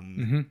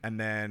 and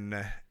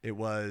then it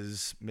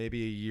was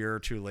maybe a year or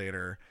two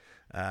later,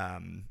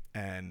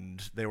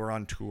 and they were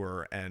on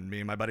tour, and me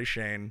and my buddy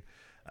Shane,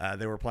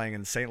 they were playing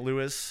in St.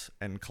 Louis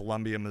and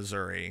Columbia,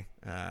 Missouri,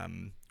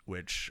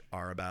 which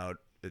are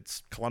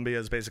Columbia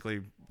is basically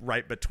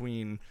right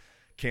between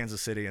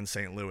Kansas City and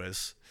St.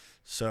 Louis.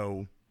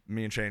 So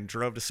me and Shane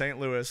drove to St.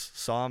 Louis,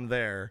 saw him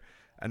there,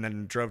 and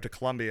then drove to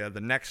Columbia the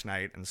next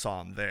night and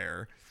saw him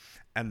there.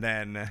 And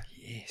then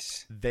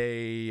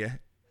they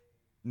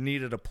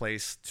needed a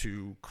place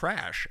to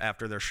crash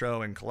after their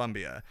show in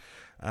Columbia.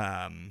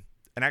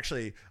 And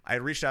actually, I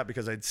had reached out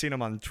because I'd seen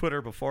them on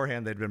Twitter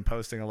beforehand. They'd been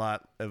posting a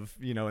lot of,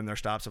 in their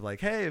stops of like,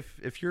 hey,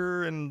 if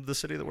you're in the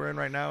city that we're in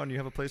right now and you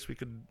have a place we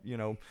could,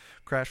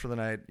 crash for the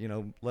night,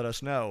 let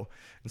us know.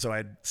 And so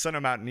I'd sent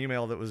them out an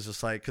email that was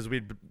just like, because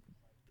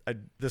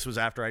this was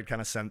after I'd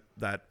kind of sent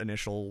that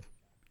initial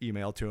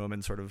email to them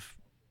and sort of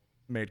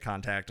made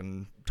contact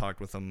and talked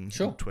with them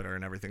on Twitter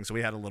and everything. So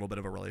we had a little bit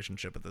of a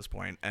relationship at this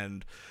point.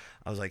 And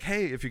I was like,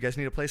 hey, if you guys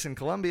need a place in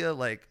Columbia,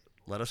 like,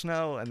 let us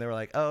know. And they were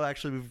like, oh,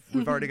 actually,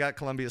 we've already got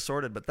Columbia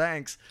sorted, but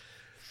thanks.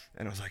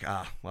 And I was like,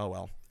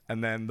 well.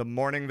 And then the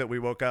morning that we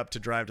woke up to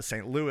drive to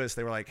St. Louis,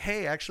 they were like,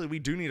 hey, actually, we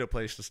do need a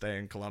place to stay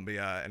in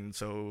Columbia. And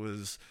so it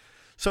was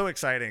so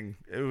exciting.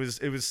 It was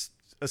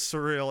a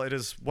surreal. It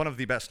is one of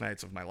the best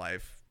nights of my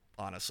life,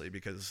 honestly,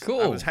 because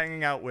I was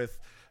hanging out with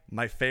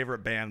my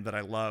favorite band that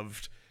I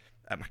loved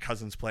at my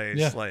cousin's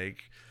place,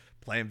 like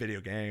playing video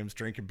games,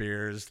 drinking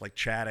beers, like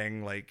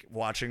chatting, like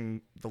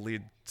watching the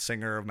lead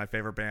singer of my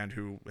favorite band,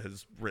 who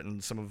has written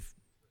some of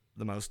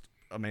the most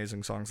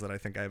amazing songs that I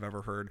think I've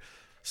ever heard,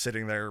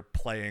 sitting there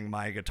playing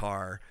my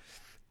guitar.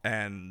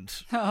 And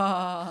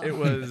it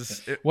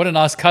was what a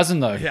nice cousin,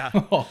 though. Yeah.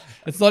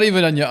 It's not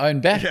even on your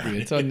own back.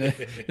 It's on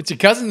it's your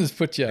cousin who's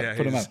put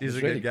him up. He's It's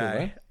a really good guy. cool,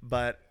 right?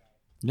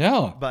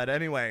 But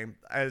anyway,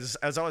 as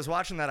I was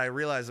watching that, I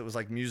realized it was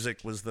like music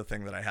was the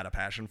thing that I had a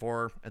passion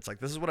for. It's like,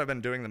 this is what I've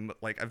been doing.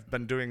 Like, I've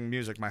been doing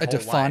music my whole life. A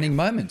defining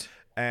moment.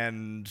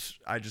 And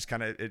I just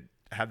kind of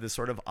had this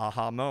sort of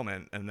aha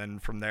moment. And then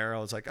from there, I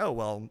was like, oh,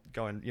 well,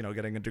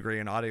 getting a degree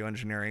in audio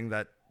engineering,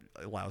 that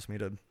allows me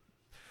to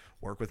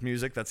work with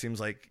music. That seems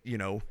like,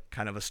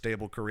 kind of a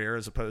stable career,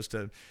 as opposed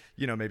to,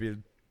 maybe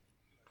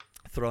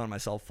throwing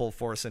myself full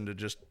force into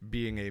just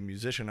being a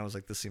musician. I was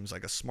like, this seems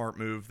like a smart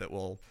move that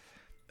will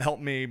help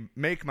me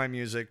make my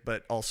music,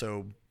 but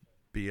also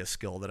be a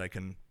skill that I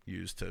can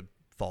use to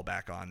fall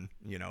back on,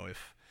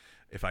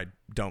 if I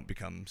don't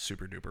become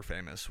super duper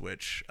famous,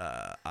 which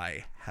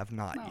I have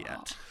not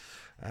yet.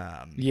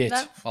 Yet,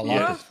 That's I like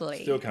it.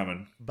 lovely. Still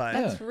coming. But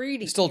That's really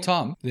There's still cute.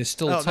 time. There's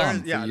still Oh, there time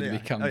is- for yeah, you to yeah.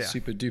 become Oh, yeah.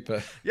 super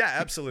duper. yeah,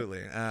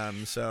 absolutely.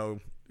 So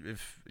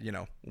if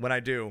when I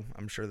do,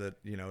 I'm sure that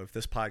if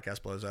this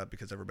podcast blows up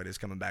because everybody's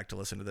coming back to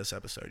listen to this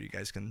episode, you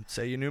guys can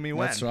say you knew me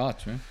when. That's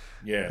right, man.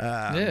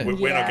 Yeah. Yeah. We're not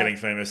Yeah. getting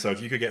famous, so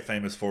if you could get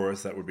famous for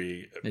us, that would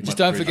be. Yeah, much just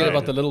don't forget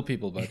about the appreciated. little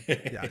people, bud.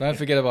 Don't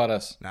forget about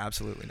us. No,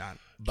 absolutely not.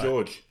 But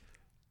George,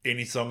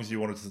 any songs you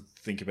wanted to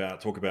think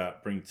about, talk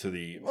about, bring to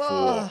the fore?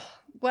 Oh,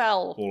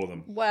 well, All of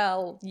them.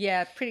 Well,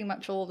 yeah, pretty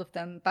much all of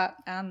them. But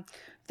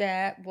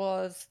there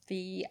was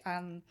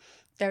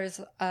there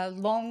is a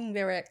long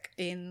lyric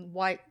in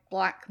White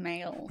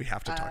Blackmail. We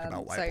have to talk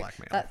about White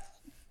Blackmail. That's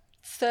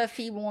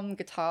surfy warm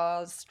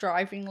guitars,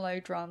 driving low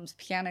drums,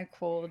 piano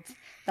chords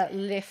that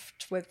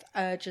lift with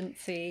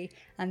urgency,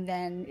 and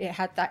then it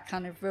had that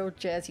kind of real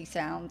Jersey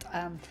sound.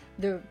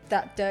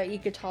 That dirty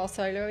guitar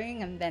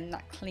soloing, and then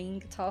that clean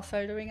guitar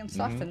soloing and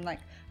stuff, and like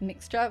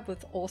mixture was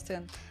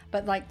awesome.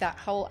 But like that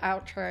whole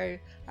outro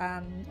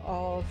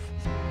of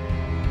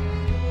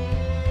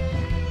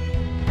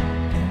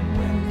And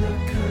when the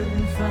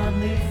curtain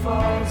finally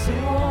falls,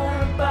 it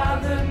won't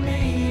bother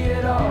me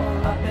at all.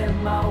 I bet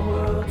my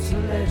world to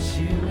let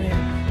you in.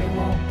 It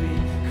won't be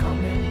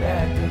coming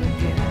back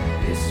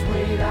again. This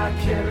weight I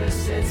carry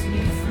sets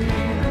me free.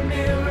 In the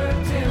mirror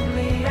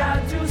dimly I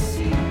do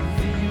see.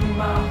 For you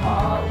my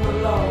heart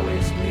will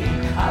always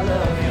bleed. I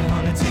love you,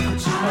 honey, take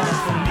what you want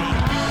from me.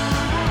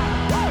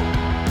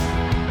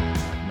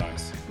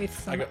 Nice. with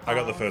some I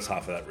got the first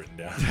half of that written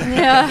down.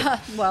 yeah.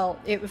 Well,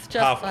 it was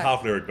just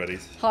half lyric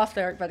buddies. half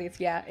lyric buddies.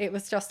 Yeah, it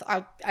was just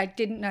I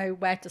didn't know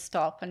where to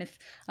stop, and if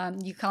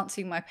you can't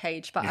see my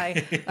page, but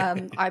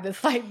I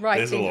was like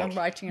writing lot. and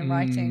writing and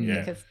writing yeah.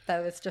 because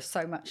there was just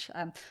so much.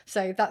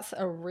 So that's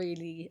a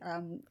really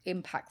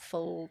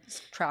impactful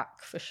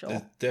track for sure.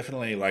 There's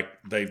definitely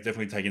they've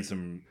definitely taken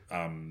some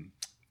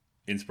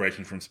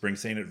inspiration from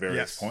Springsteen at various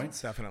Yes,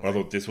 points. definitely. I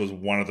thought this was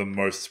one of the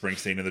most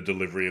Springsteen in the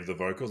delivery of the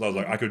vocals. I was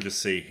like, I could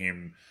just see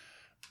him,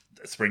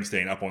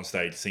 Springsteen, up on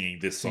stage singing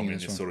this song in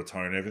this sort of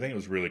tone and everything. It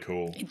was really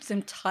cool. In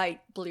some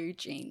tight blue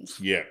jeans.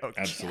 Yeah,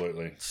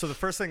 absolutely. So the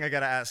first thing I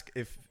gotta ask,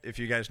 if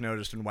you guys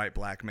noticed in White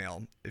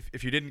Blackmail,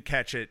 if you didn't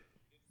catch it,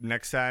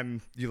 next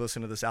time you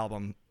listen to this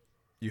album,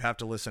 you have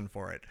to listen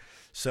for it.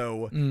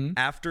 So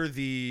after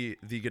the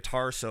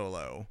guitar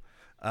solo,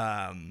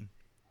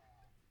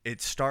 it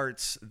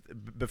starts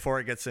before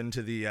it gets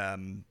into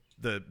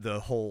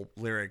the whole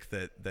lyric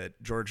that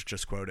George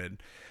just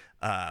quoted.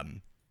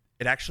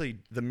 It actually,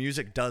 the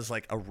music does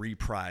like a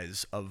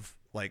reprise of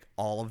like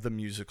all of the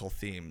musical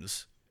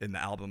themes in the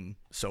album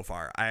so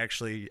far. I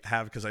actually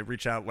have, because I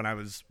reached out when I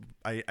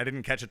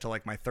didn't catch it till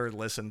like my third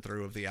listen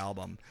through of the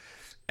album,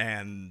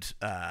 and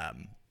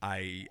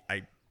I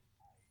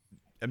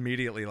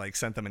immediately like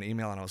sent them an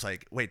email and I was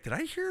like, wait, did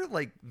I hear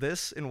like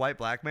this in White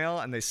Blackmail?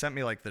 And they sent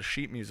me like the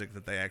sheet music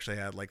that they actually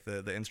had, like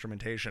the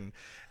instrumentation,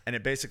 and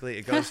it basically,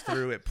 it goes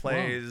through, it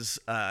plays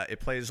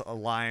a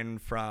line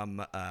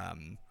from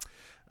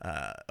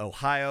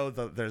Ohio.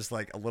 There's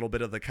like a little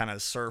bit of the kind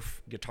of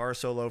surf guitar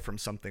solo from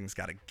Something's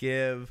Gotta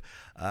Give.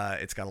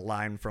 It's got a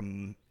line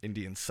from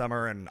Indian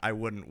Summer and I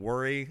Wouldn't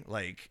Worry.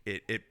 Like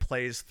it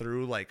plays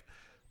through like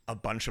a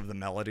bunch of the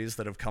melodies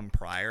that have come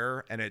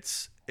prior, and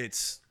it's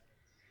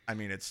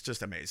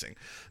just amazing.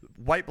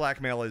 White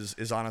Blackmail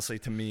is honestly,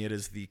 to me, it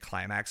is the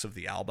climax of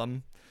the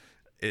album.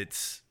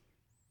 It's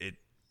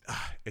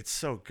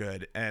so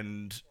good,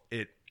 and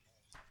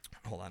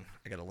hold on,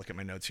 I gotta look at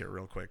my notes here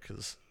real quick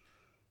because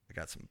I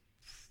got some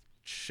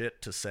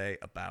shit to say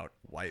about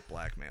White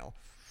Blackmail.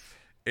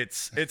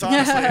 It's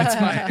honestly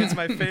it's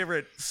my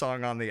favorite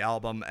song on the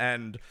album,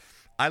 and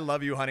I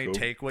Love You, Honey,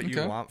 Take What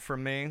You Want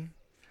From Me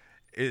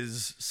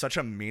is such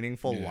a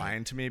meaningful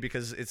line to me,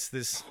 because it's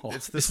this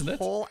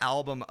whole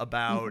album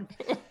about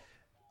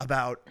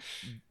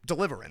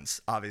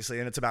deliverance, obviously,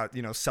 and it's about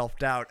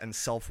self-doubt and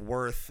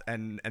self-worth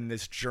and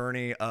this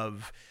journey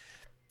of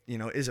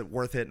is it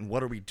worth it and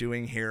what are we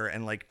doing here.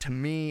 And like, to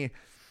me,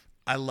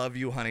 I Love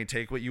You, Honey,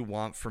 Take What You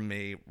Want From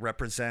Me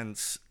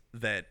represents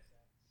that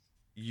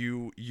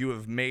you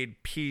have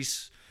made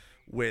peace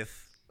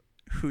with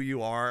who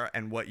you are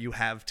and what you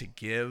have to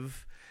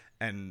give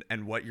and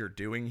what you're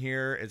doing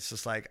here. It's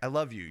just like, I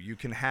love you. You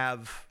can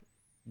have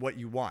what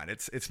you want.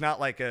 It's not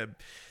like a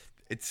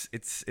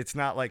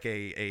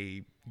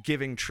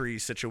giving tree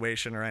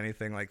situation or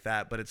anything like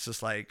that, but it's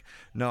just like,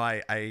 no,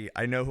 I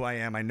know who I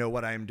am. I know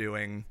what I'm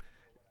doing.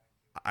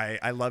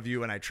 I love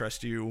you and I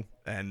trust you,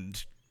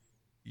 and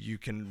you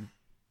can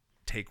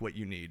take what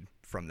you need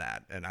from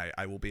that, and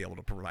I will be able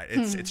to provide.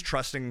 It's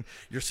trusting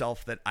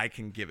yourself that I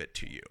can give it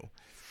to you.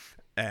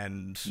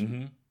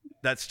 And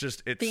that's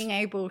just, it's being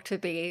able to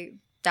be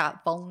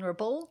that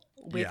vulnerable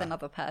with Yeah.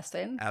 another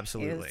person.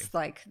 Absolutely. Is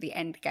like the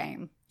end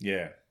game.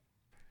 Yeah.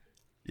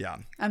 yeah.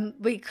 And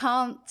we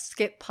can't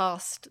skip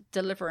past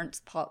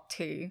Deliverance Part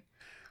 2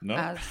 No.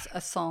 as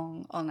a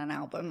song on an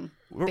album,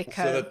 So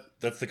because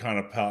that's the kind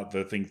of part,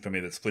 the thing for me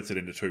that splits it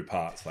into two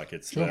parts. Like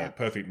it's the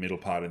perfect middle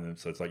part in them.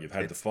 So it's like you've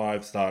had the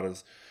 5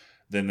 starters,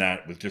 then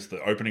that with just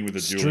the opening with the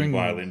dueling String.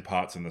 violin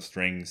parts and the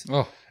strings,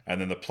 Oh, and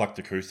then the plucked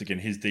acoustic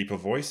and his deeper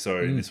voice.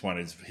 So this one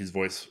is his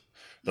voice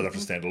doesn't have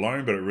to stand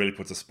alone, but it really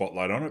puts a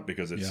spotlight on it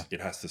because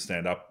it has to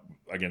stand up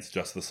against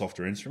just the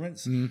softer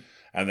instruments. And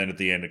then at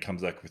the end, it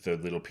comes back with a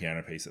little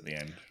piano piece at the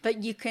end.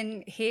 But you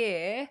can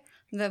hear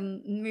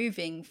them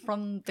moving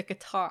from the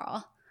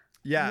guitar,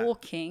 Yeah.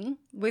 walking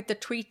with the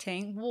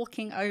tweeting,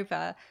 walking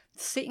over,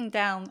 sitting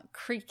down,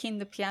 creaking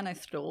the piano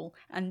stool,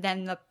 and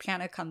then the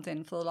piano comes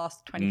in for the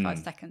last 25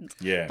 seconds.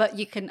 Yeah. But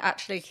you can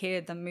actually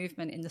hear the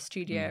movement in the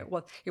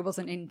studio. It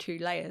wasn't in 2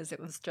 layers. It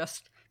was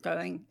just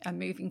going and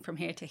moving from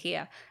here to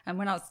here. And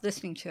when I was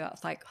listening to it, I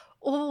was like,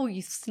 oh,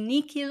 you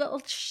sneaky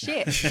little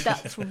shit.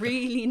 That's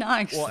really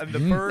nice. Well, and the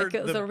bird, Like,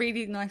 it was a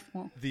really nice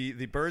one.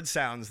 the bird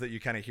sounds that you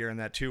kind of hear in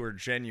that too are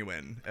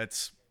genuine.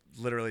 It's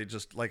literally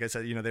just like I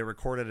said, they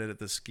recorded it at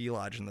the ski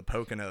lodge in the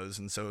Poconos,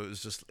 and so it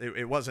was just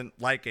it wasn't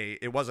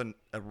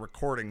a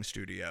recording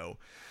studio.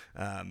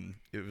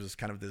 It was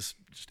kind of this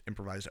just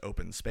improvised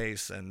open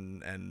space,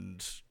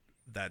 and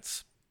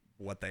that's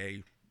what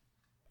they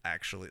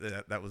actually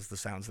that was the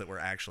sounds that were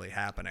actually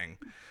happening.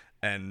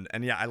 And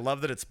yeah, I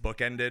love that it's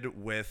bookended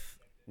with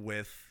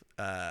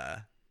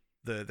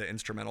the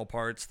instrumental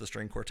parts, the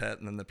string quartet,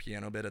 and then the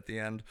piano bit at the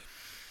end.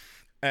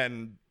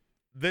 And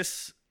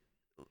this,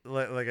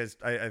 like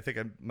I think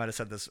I might have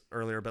said this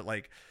earlier, but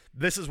like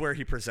this is where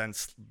he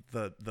presents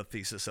the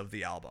thesis of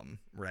the album,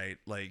 right?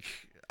 Like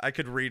I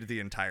could read the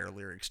entire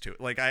lyrics to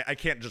it. Like I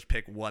can't just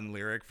pick one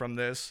lyric from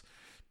this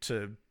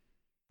to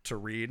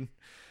read,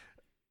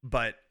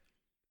 but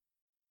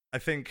I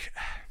think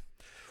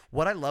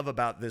what I love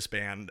about this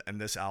band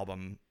and this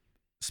album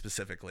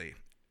specifically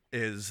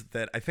is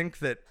that I think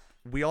that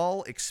we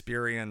all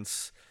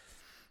experience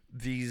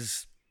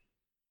these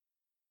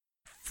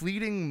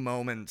fleeting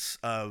moments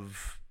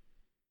of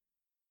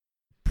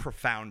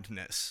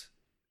profoundness.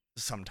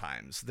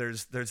 Sometimes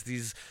there's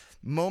these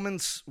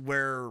moments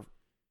where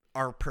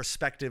our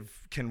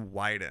perspective can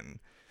widen,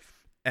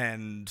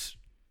 and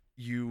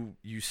you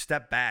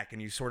step back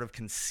and you sort of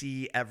can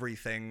see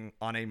everything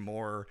on a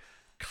more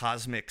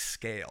cosmic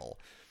scale,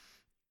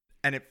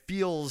 and it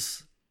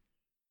feels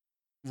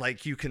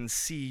like you can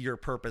see your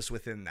purpose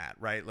within that,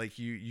 right? Like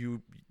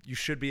you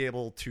should be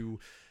able to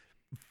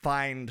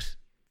find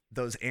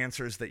those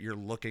answers that you're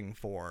looking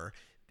for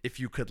if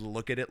you could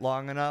look at it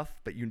long enough,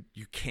 but you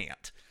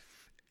can't.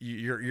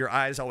 Your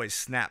eyes always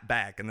snap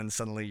back, and then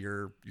suddenly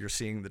you're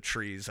seeing the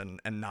trees and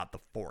not the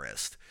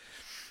forest.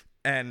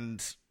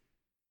 And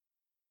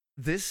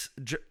this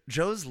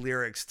Joe's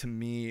lyrics to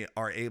me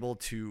are able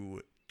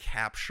to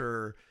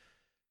capture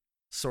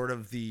sort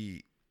of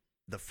the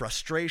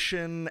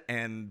frustration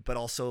but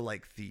also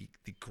like the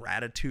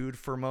gratitude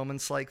for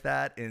moments like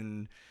that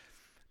in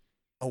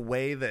a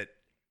way that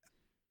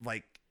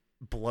like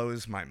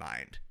blows my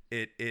mind.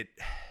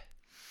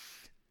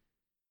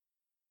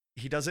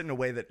 He does it in a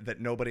way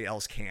that nobody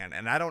else can,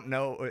 and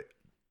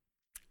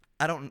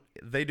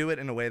they do it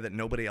in a way that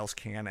nobody else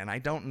can, and I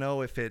don't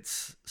know if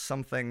it's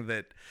something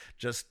that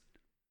just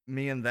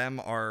me and them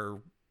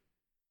are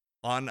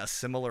on a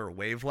similar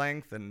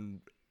wavelength,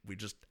 and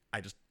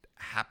I just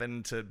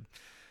happen to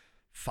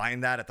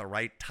find that at the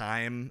right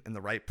time in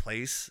the right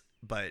place.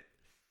 But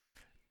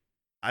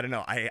I don't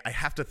know. I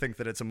have to think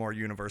that it's a more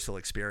universal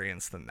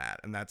experience than that.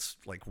 And that's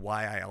like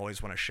why I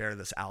always want to share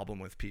this album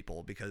with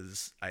people,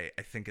 because I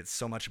think it's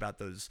so much about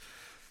those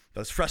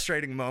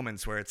frustrating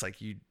moments where it's like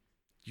you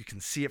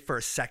can see it for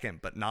a second,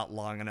 but not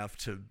long enough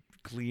to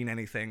glean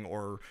anything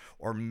or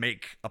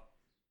make a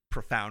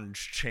profound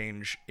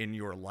change in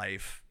your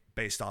life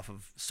based off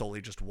of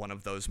solely just one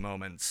of those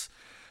moments,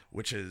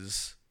 which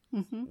is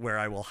where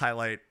I will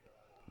highlight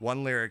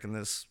one lyric in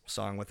this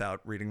song without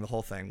reading the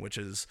whole thing, which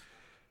is,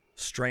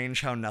 "Strange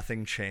how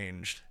nothing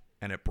changed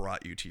and it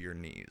brought you to your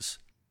knees."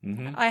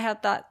 I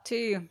had that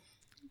too.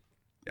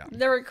 Yeah.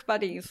 Lyric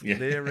buddies. Yeah.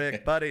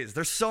 Lyric buddies.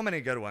 There's so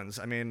many good ones.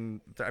 I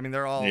mean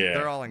they're all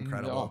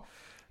incredible.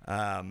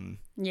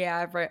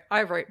 Yeah,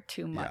 I wrote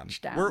too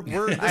much down.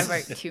 I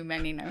wrote too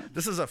many notes.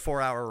 This is a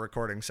 4-hour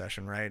recording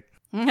session, right?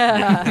 I'm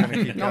Not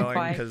gonna keep going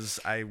quite. because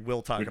I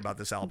will talk about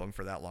this album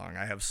for that long.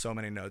 I have so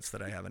many notes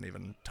that I haven't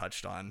even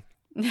touched on.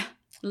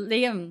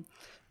 Liam,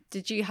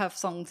 did you have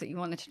songs that you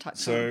wanted to touch on?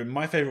 So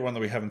my favorite one that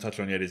we haven't touched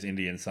on yet is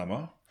Indian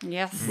Summer,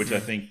 Yes. which I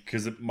think,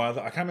 because I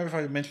can't remember if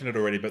I mentioned it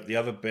already, but the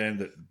other band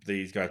that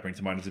these guys bring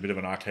to mind is a bit of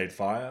an Arcade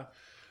Fire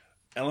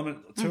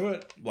element to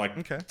it,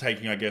 like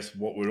taking, I guess,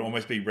 what would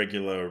almost be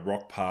regular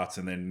rock parts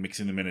and then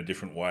mixing them in a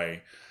different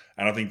way.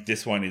 And I think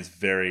this one is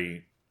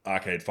very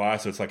Arcade Fire,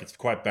 so it's like it's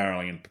quite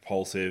barreling and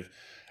propulsive,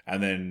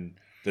 and then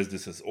there's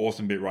this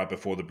awesome bit right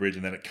before the bridge,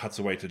 and then it cuts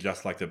away to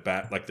just like the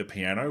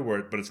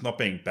piano, but it's not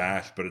being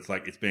bashed, but it's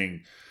like it's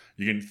being,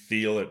 you can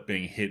feel it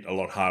being hit a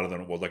lot harder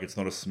than it was. Like it's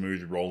not a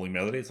smooth rolling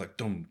melody. It's like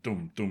dum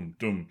dum dum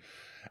dum,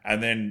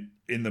 and then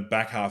in the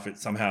back half, it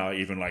somehow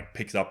even like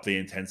picks up the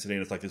intensity,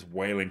 and it's like this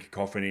wailing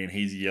cacophony, and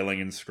he's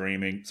yelling and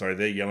screaming. Sorry,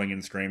 they're yelling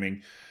and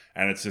screaming,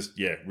 and it's just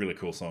really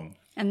cool song.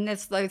 And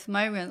there's those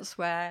moments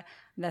where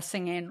they're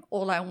singing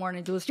 "All I Want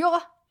to Do Is You,"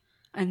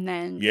 and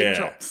then Yeah, it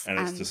drops and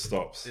it just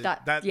stops.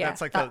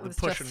 That's like that the was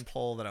push just- and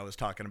pull that I was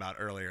talking about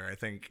earlier. I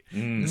think,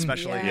 Mm.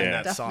 especially Yeah, in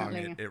that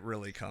definitely. song, it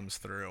really comes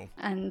through.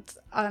 And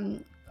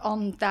on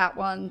that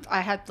one,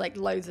 I had like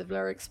loads of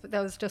lyrics, but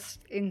there was just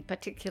in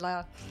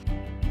particular.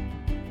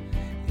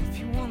 If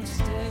you wanna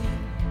stay,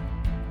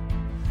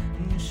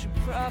 you should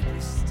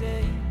probably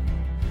stay,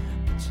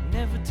 but you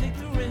never take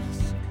the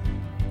risk.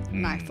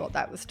 And I thought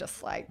that was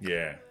just like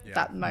Yeah.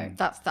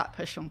 that's that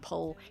push and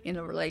pull in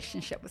a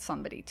relationship with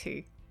somebody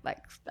too. Like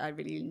I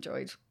really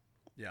enjoyed.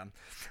 Yeah,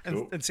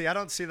 Cool. and see, I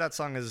don't see that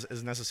song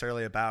as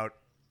necessarily about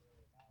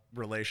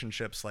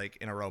relationships like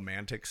in a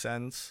romantic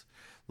sense.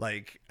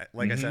 Like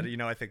I said,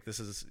 I think this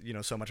is,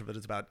 so much of it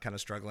is about kind of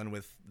struggling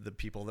with the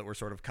people that were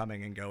sort of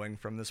coming and going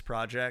from this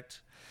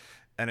project,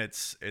 and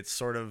it's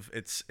sort of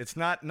it's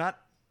not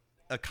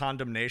a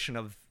condemnation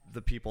of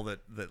the people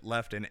that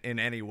left in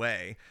any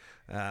way,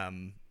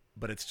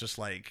 but it's just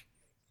like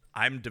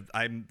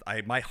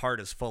my heart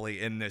is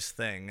fully in this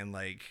thing, and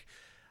like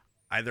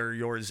either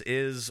yours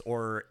is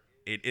or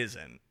it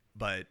isn't,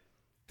 but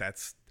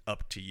that's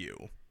up to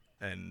you.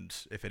 And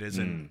if it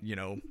isn't,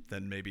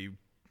 then maybe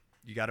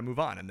you got to move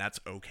on, and that's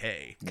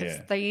okay. Because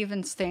Yeah. they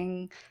even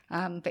sing,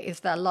 but is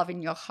there love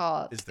in your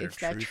heart? Is there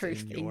there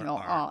truth in your your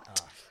art?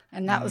 art?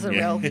 And that was a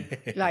real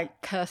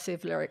like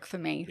cursive lyric for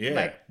me. Yeah.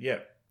 Like,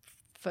 Yeah.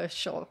 for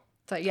sure.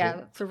 So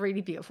yeah, it's a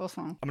really beautiful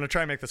song. I'm going to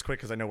try and make this quick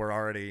because I know we're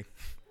already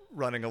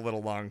running a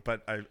little long,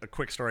 but a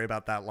quick story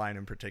about that line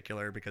in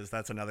particular, because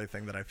that's another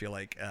thing that I feel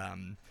like I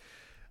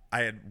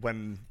had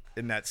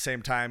in that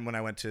same time when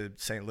I went to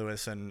St.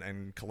 Louis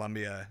and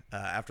Columbia,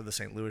 after the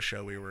St. Louis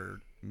show,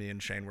 me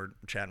and Shane were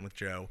chatting with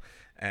Joe,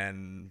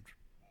 and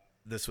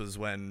this was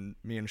when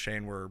me and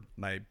Shane were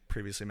my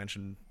previously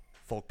mentioned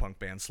folk punk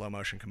band Slow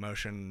Motion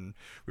Commotion.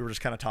 We were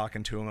just kind of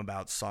talking to them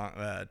about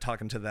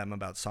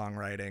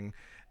songwriting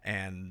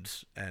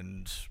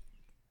and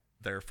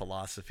their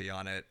philosophy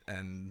on it,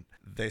 and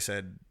they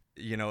said,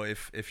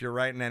 if you're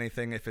writing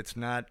anything, if it's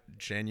not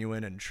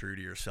genuine and true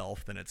to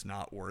yourself, then it's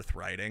not worth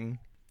writing.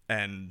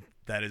 And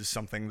that is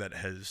something that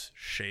has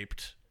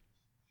shaped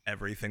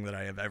everything that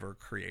I have ever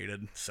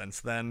created since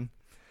then.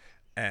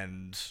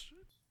 And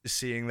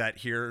seeing that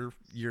here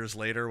years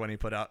later when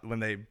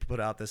they put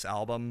out this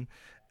album,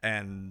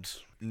 and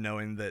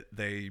knowing that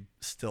they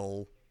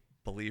still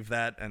believe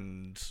that,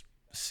 and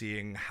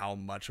seeing how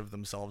much of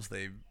themselves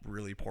they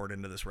really poured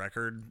into this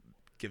record,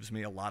 gives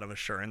me a lot of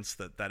assurance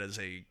that that is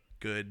a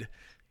good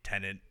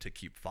tenet to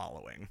keep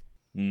following.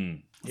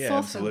 Yeah, awesome.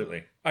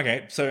 absolutely.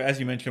 Okay, so as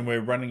you mentioned,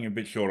 we're running a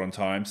bit short on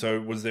time.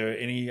 So was there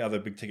any other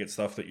big ticket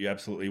stuff that you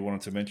absolutely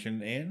wanted to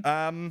mention,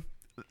 Ian?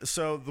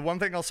 So the one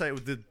thing I'll say,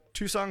 with the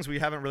two songs we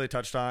haven't really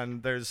touched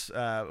on, there's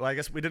I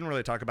guess we didn't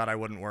really talk about I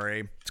Wouldn't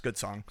Worry. It's a good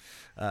song.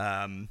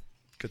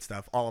 Good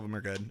stuff. All of them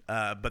are good.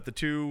 But the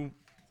two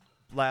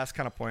last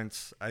kind of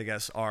points, I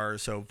guess, are,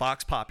 so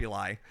Vox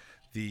Populi,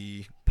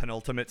 the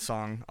penultimate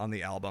song on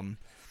the album,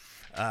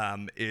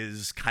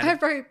 is kind I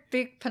of... wrote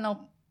big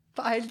penultimate.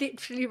 I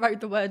literally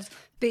wrote the words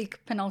 "big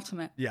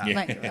penultimate." Yeah.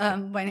 Like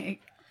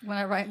when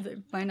I write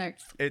my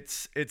notes.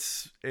 It's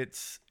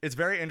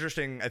very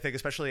interesting, I think,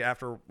 especially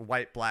after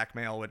White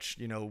Blackmail, which,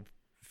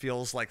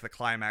 feels like the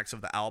climax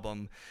of the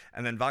album.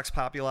 And then Vox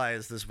Populi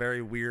is this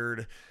very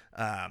weird,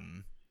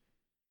 kind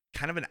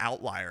of an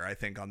outlier, I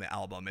think, on the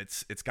album.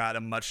 It's got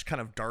a much kind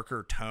of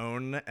darker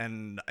tone,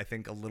 and I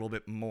think a little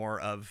bit more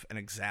of an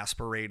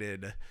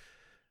exasperated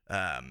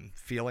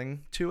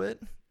feeling to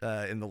it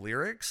in the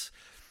lyrics.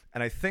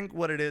 And I think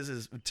what it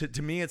is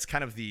to me, it's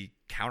kind of the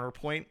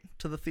counterpoint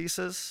to the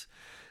thesis.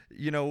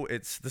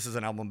 This is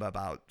an album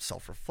about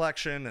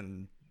self-reflection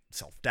and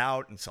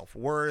self-doubt and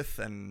self-worth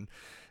and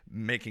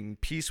making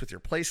peace with your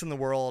place in the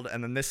world.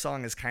 And then this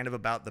song is kind of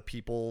about the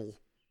people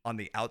on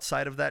the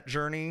outside of that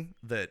journey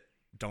that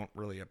don't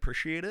really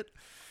appreciate it,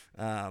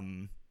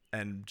 and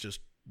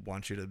just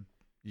want you to,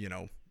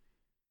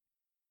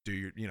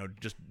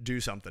 just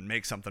do something,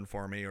 make something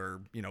for me,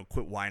 or,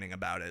 quit whining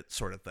about it,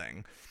 sort of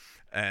thing.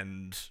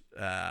 And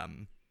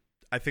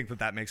I think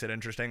that makes it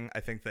interesting. I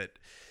think that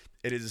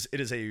it is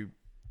a,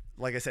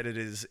 like I said, it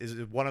is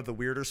one of the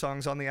weirder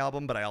songs on the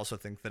album, but I also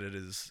think that it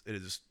is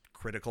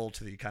critical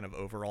to the kind of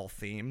overall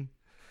theme.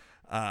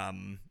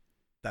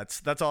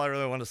 That's all I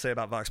really want to say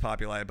about Vox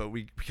Populi, but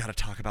we got to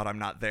talk about I'm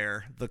Not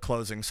There, the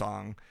closing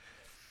song.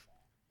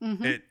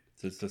 Mm-hmm.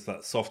 So it's just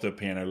that softer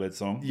piano-led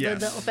song.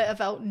 Yes. A little bit of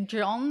Elton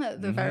John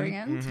at the very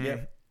end. Mm-hmm.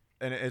 Yep.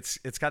 And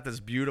it's got this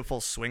beautiful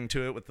swing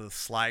to it with the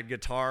slide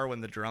guitar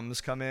when the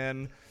drums come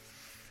in.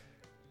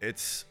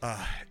 It's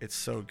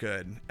so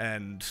good.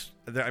 And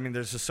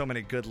there's just so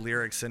many good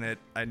lyrics in it.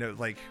 I know,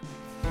 like,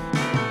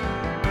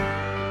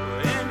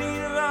 Any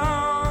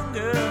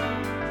longer,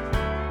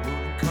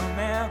 wouldn't come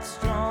out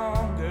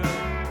stronger.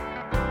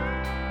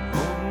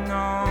 Holding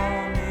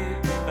on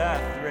if by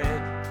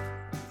thread.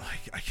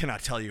 I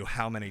cannot tell you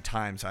how many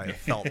times I have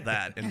felt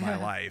that in my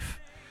life.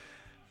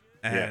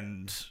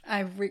 And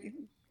I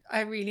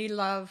really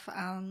love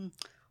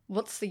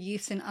what's the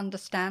use in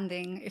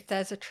understanding? If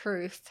there's a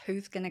truth,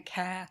 who's going to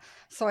care?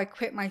 So I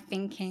quit my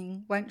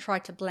thinking, won't try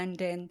to blend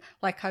in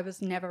like I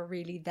was never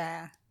really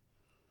there.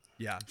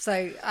 Yeah.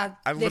 So I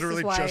this literally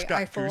is why just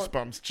got I thought,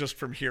 goosebumps just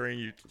from hearing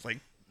you, like,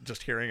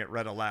 just hearing it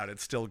read aloud.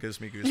 It still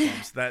gives me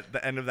goosebumps. That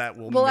the end of that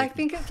will well, I make me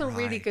think it's a cry.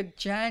 really good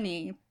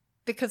journey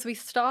because we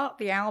start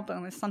the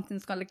album with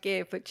Something's Gotta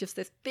Give, which is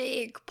this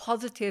big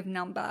positive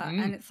number,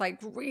 and it's like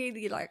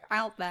really like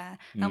out there.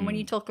 And when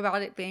you talk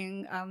about it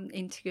being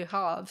in two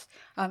halves,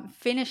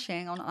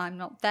 finishing on I'm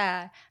Not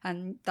There,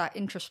 and that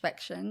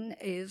introspection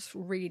is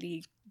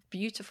really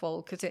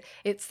beautiful because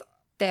it's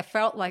there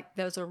felt like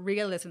there was a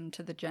realism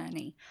to the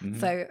journey.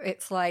 So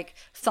it's like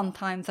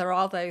sometimes there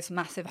are those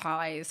massive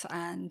highs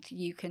and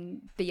you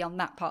can be on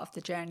that part of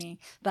the journey.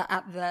 But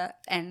at the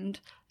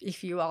end,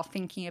 if you are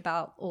thinking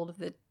about all of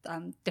the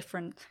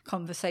different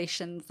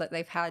conversations that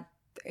they've had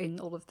in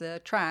all of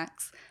the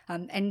tracks,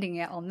 ending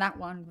it on that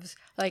one was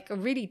like a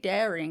really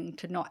daring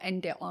to not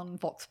end it on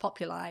Vox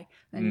Populi.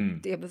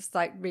 And it was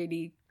like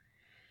really...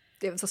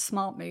 It was a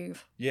smart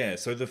move. Yeah,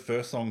 so the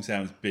first song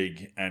sounds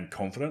big and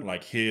confident.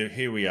 Like,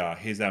 here we are.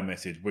 Here's our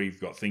message.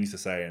 We've got things to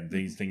say, and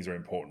these things are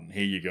important.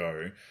 Here you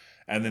go.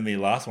 And then the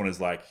last one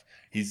is like,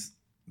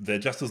 they're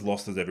just as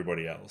lost as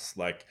everybody else.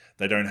 Like,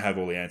 they don't have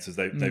all the answers.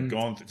 They've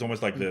gone. It's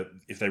almost like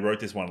if they wrote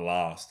this one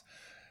last,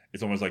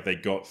 it's almost like they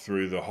got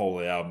through the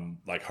whole album,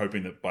 like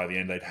hoping that by the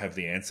end they'd have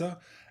the answer.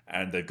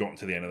 And they've gotten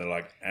to the end and they're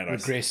like, and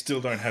I still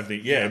don't have the...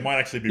 Yeah, it might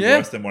actually be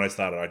worse than when I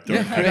started. I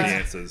don't have the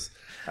answers.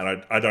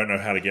 And I don't know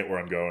how to get where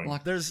I'm going.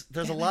 Like, There's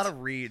a lot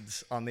of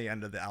reads on the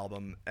end of the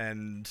album,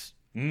 and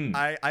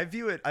I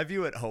view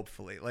it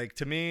hopefully. Like,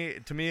 to me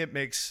it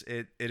makes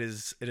it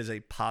is a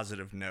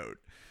positive note.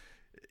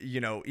 You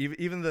know,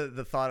 even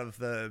the thought of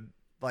the,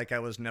 like, I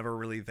was never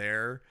really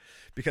there,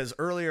 because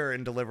earlier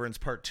in Deliverance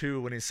Part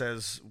 2, when he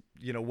says,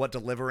 you know, what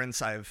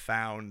deliverance I have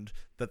found,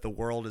 that the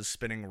world is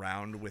spinning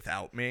round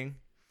without me.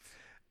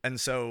 And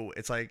so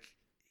it's like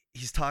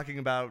he's talking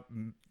about,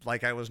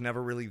 like, I was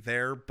never really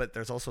there, but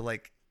there's also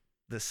like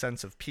this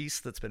sense of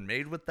peace that's been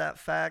made with that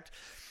fact.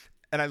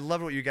 And I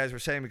love what you guys were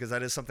saying, because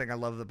that is something I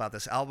love about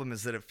this album,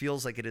 is that it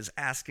feels like it is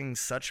asking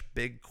such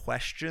big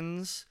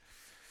questions,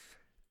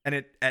 and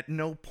it at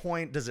no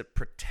point does it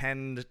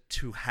pretend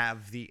to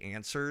have the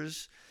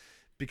answers,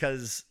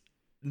 because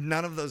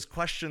none of those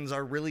questions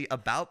are really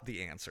about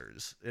the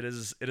answers. It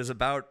is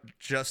about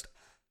just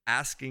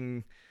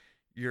asking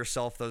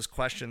yourself those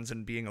questions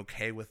and being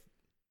okay with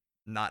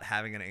not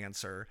having an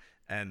answer,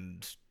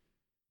 and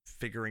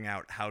figuring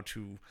out how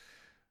to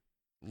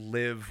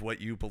live what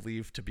you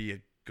believe to be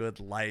a good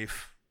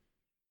life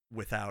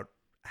without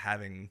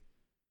having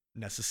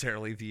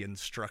necessarily the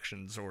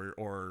instructions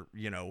or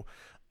you know,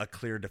 a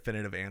clear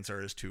definitive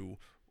answer as to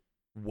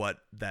what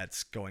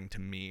that's going to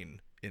mean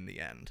in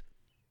the end.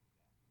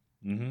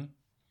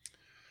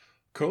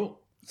 Cool.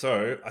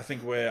 So I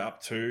think we're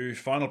up to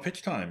final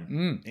pitch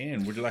time.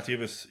 Ian, would you like to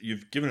give us...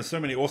 You've given us so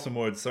many awesome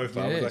words so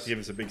far. Would you like to give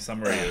us a big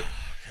summary of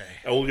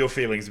all your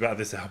feelings about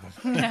this album?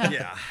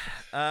 Yeah.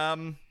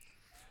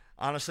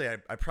 Honestly,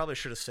 I probably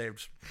should have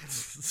saved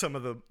some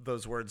of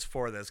those words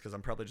for this, because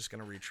I'm probably just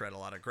going to retread a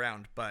lot of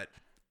ground. But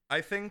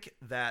I think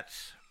that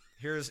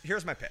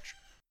here's my pitch.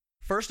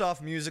 First off,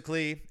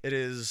 musically, it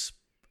is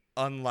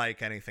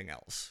unlike anything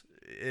else.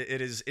 It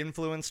is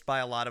influenced by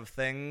a lot of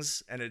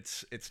things, and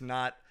it's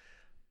not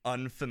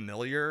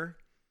unfamiliar,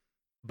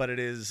 but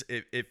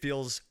it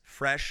feels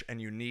fresh and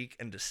unique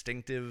and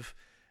distinctive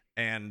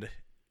and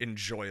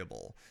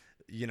enjoyable.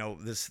 You know,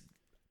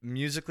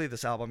 musically,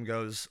 this album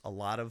goes a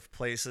lot of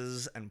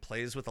places and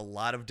plays with a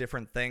lot of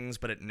different things,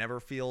 but it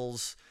never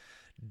feels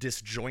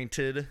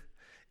disjointed.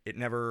 It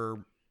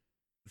never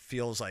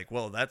feels like,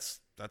 whoa, that's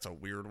a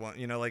weird one.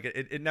 You know, like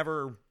it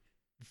never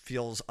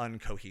feels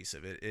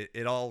uncohesive.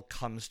 It all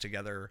comes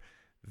together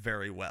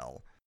very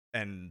well.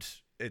 And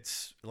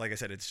it's, like I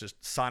said, it's just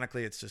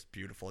sonically, it's just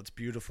beautiful. It's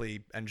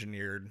beautifully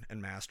engineered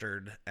and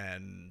mastered,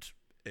 and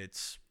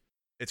it's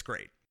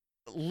great.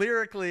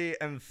 Lyrically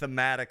and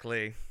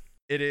thematically,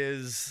 it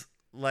is,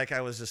 like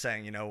I was just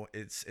saying, you know,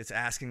 it's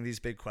asking these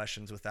big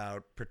questions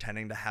without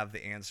pretending to have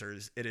the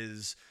answers. It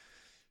is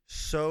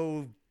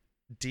so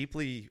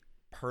deeply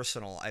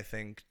personal, I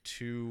think,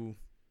 to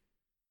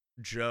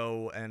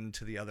Joe and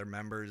to the other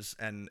members,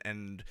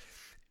 and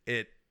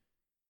it,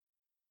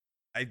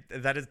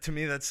 that is, to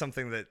me, that's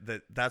something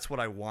that's what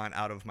I want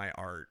out of my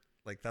art.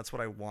 Like, that's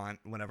what I want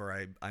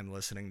whenever I'm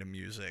listening to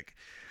music.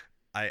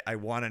 I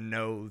want to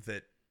know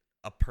that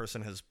a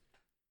person has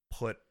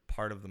put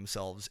part of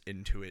themselves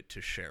into it to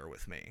share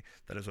with me.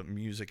 That is what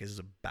music is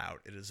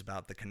about. It is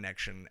about the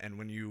connection. And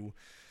when you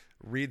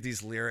read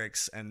these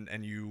lyrics and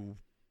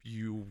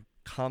you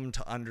come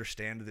to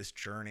understand this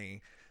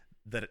journey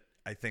that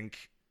I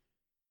think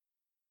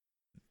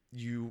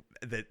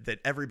that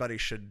everybody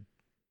should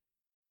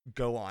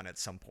go on at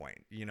some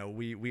point. You know,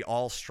 we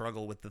all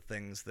struggle with the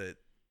things that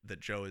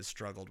Joe has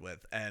struggled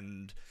with,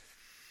 and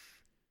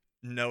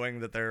knowing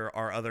that there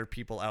are other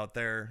people out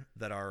there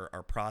that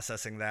are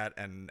processing that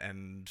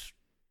and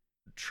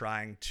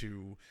trying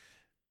to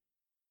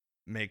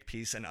make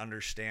peace and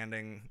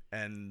understanding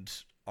and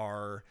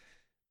are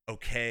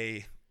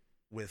okay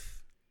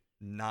with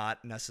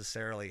not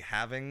necessarily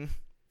having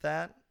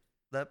that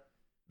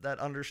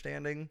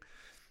understanding,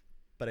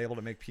 but able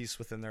to make peace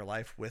within their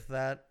life with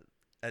that.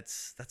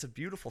 That's a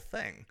beautiful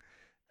thing.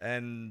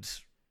 And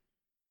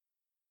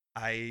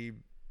I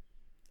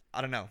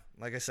don't know.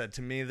 Like I said,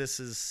 to me, this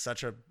is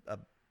such a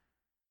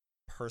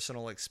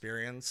personal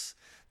experience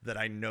that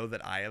I know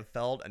that I have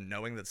felt, and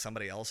knowing that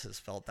somebody else has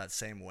felt that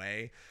same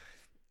way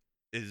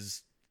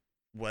is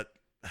what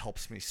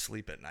helps me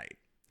sleep at night.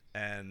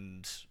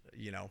 And,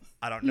 you know,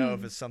 I don't know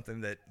if it's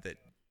something that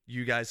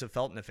you guys have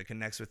felt and if it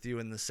connects with you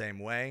in the same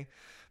way,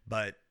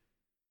 but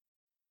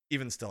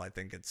even still, I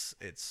think it's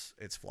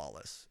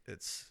flawless.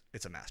 It's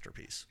a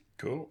masterpiece.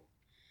 Cool.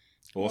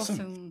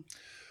 Awesome.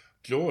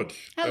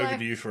 George, Hello. over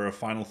to you for a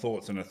final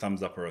thoughts and a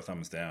thumbs up or a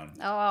thumbs down.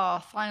 Oh,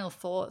 final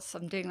thoughts.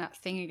 I'm doing that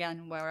thing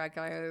again where I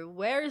go,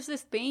 where has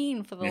this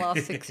been for the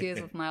last 6 years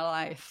of my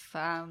life?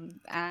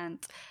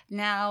 And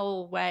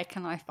now where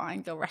can I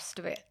find the rest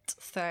of it?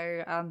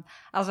 So,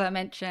 as I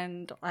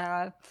mentioned,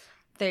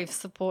 they've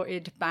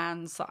supported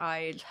bands that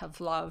I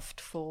have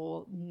loved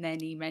for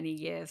many, many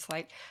years,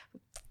 like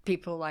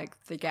people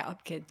like the Get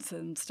Up Kids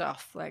and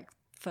stuff, like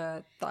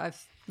that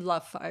I've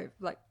loved for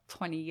like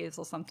 20 years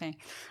or something.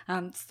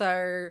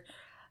 So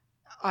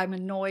I'm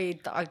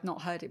annoyed that I've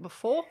not heard it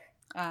before,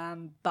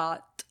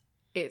 but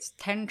it's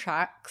 10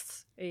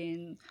 tracks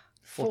in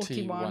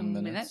 41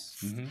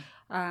 minutes.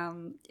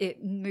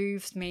 It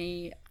moves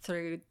me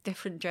through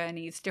different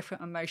journeys,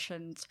 different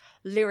emotions.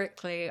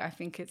 Lyrically, I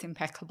think it's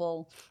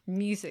impeccable.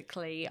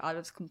 Musically, I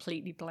was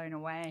completely blown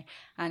away.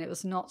 And it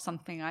was not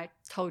something I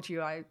told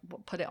you I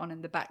put it on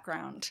in the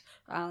background.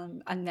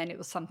 And then it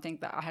was something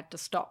that I had to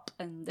stop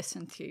and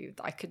listen to,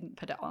 that I couldn't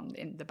put it on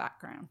in the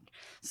background.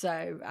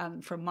 So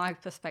from my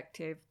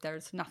perspective,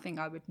 there's nothing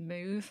I would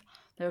move.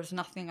 There's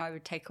nothing I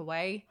would take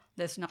away.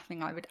 There's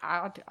nothing I would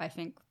add. I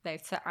think they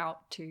set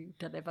out to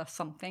deliver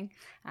something,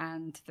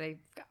 and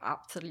they've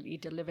absolutely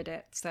delivered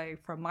it. So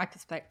from my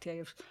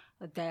perspective,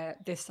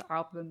 this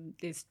album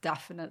is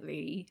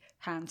definitely,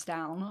 hands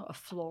down, a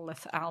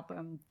flawless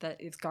album that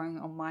is going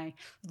on my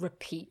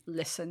repeat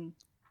listen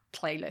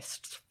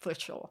playlist for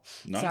sure.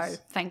 Nice.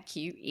 So thank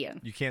you, Ian.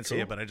 You can't see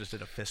it, but I just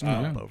did a fist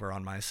bump over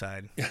on my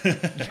side.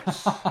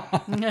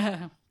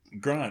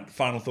 Grant,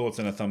 final thoughts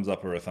and a thumbs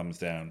up or a thumbs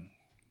down.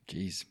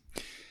 Jeez.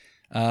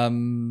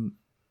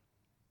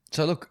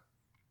 So look,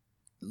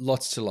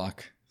 lots to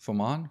like for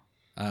mine.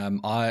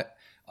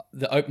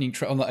 The opening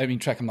track,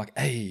 I'm like,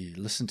 hey,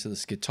 listen to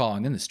this guitar,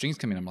 and then the strings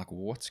come in. I'm like,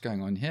 what's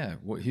going on here?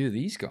 Who are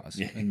these guys?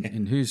 Yeah.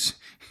 And who's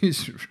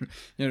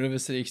River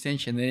City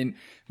Extension? And then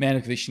Man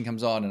of Conviction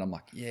comes on, and I'm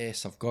like,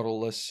 yes, I've got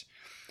all this.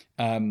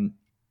 And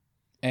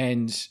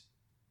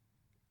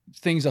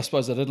things I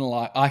suppose I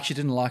actually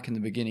didn't like in the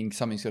beginning.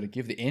 Something's got to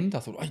give. The end, I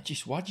thought, oh,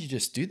 geez, why'd you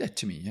just do that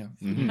to me?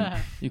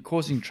 You're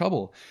causing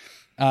trouble.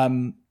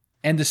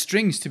 And the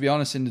strings, to be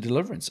honest, in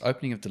the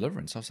opening of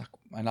Deliverance, I was like,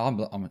 and I'm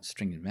a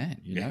stringed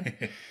man, you know.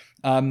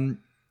 And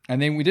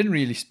then we didn't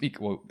really speak.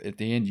 Well, at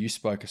the end, you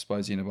spoke, I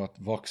suppose, Ian, about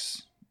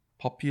Vox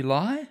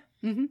Populi.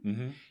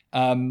 And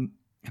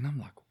I'm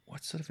like,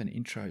 what sort of an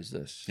intro is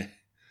this?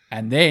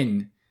 And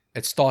then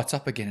it starts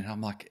up again, and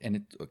I'm like, and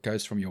it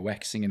goes from your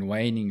waxing and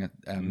waning,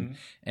 and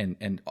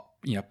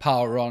you know,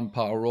 power on,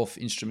 power off,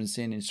 instruments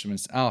in,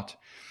 instruments out,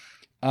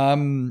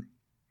 and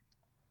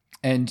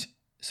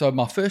so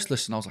my first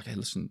listen, I was like, hey,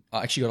 listen,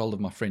 I actually got hold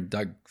of my friend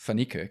Doug Van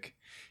Niekerk,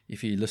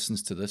 if he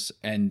listens to this,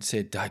 and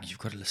said, Doug, you've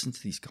got to listen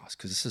to these guys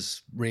because this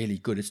is really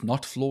good. It's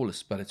not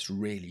flawless, but it's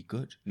really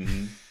good.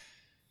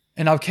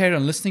 And I've carried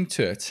on listening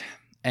to it,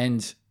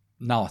 and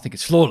now I think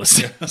it's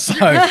flawless. So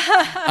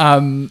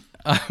I'm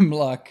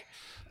like,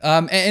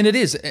 and it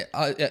is.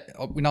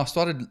 When I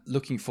started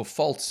looking for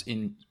faults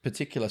in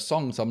particular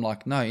songs, I'm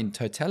like, no, in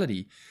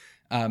totality,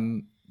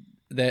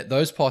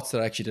 those parts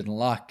that I actually didn't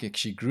like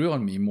actually grew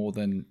on me more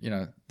than, you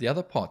know, the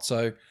other parts.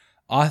 So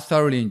I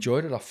thoroughly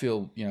enjoyed it. I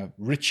feel, you know,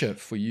 richer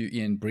for you,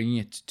 Ian, bringing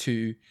it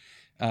to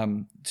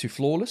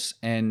flawless,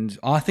 and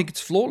I think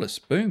it's flawless.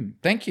 Boom,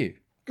 thank you.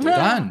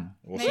 Done.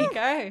 Awesome. There you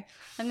go.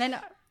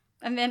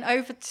 And then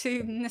over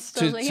to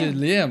Mr. Liam. To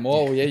Liam.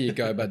 Oh, yeah, you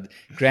go, but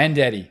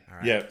Granddaddy.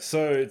 Right. Yeah,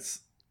 so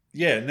it's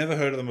never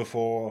heard of them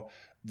before.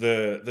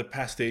 The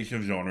pastiche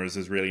of genres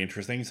is really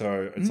interesting.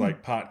 So it's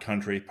like part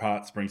country,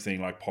 part Springsteen,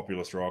 like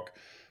populist rock,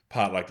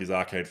 part like these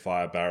Arcade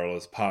Fire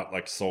barrelers, part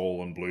like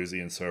soul and bluesy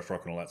and surf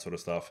rock and all that sort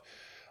of stuff.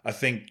 I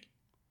think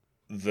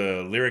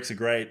the lyrics are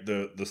great.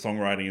 The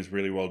songwriting is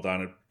really well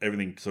done.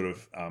 Everything sort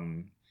of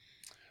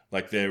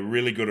like they're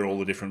really good at all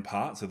the different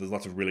parts. So there's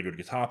lots of really good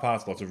guitar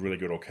parts, lots of really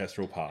good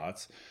orchestral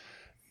parts.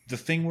 The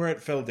thing where it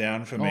fell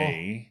down for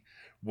me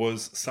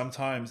was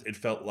sometimes it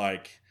felt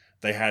like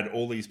they had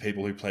all these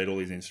people who played all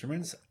these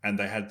instruments, and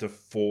they had to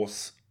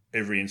force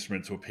every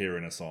instrument to appear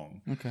in a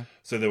song. Okay.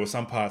 So there were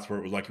some parts where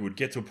it was like it would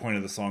get to a point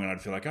of the song, and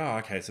I'd feel like, oh,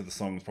 okay, so the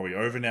song's probably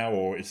over now,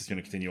 or it's just going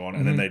to continue on.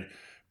 And then they'd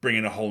bring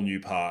in a whole new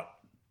part,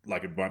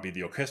 like it might be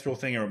the orchestral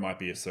thing, or it might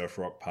be a surf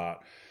rock part.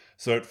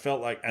 So it felt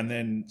like, and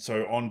then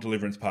so on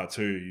Deliverance Part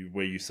 2,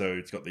 where you so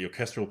it's got the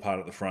orchestral part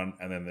at the front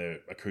and then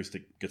the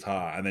acoustic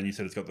guitar, and then you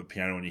said it's got the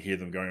piano and you hear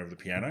them going over the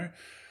piano.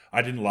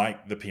 I didn't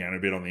like the piano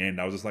bit on the end.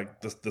 I was just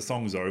like, the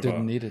song's over.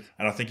 Didn't need it.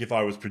 And I think if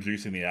I was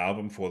producing the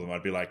album for them,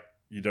 I'd be like,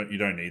 you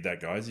don't need that,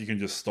 guys. You can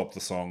just stop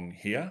the song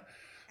here.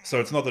 So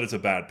it's not that it's a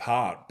bad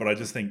part, but I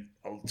just think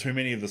too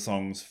many of the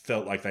songs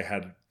felt like they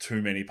had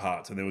too many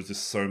parts, and there was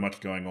just so much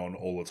going on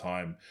all the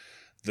time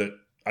that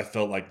I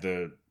felt like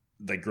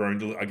they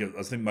groaned. I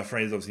think my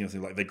phrase obviously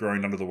like they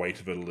groaned under the weight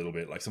of it a little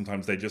bit. Like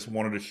sometimes they just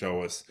wanted to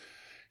show us,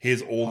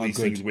 here's all these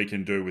things we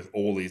can do with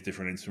all these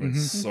different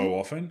instruments so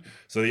often.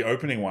 So the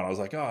opening one, I was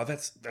like, oh,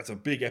 that's a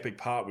big epic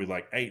part with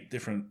like a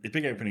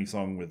big opening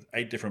song with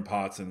 8 different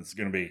parts, and it's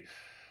going to be,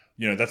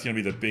 that's going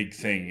to be the big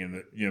thing.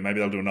 And maybe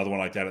they'll do another one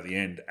like that at the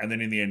end. And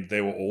then in the end, they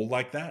were all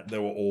like that. They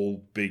were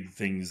all big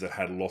things that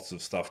had lots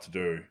of stuff to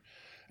do.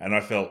 And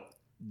I felt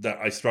that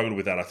I struggled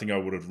with that. I think I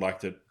would have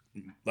liked it.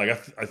 Like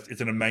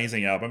it's an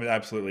amazing album. It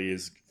absolutely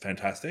is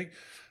fantastic,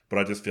 but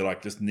I just feel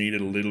like just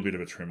needed a little bit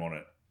of a trim on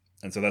it,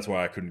 and so that's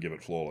why I couldn't give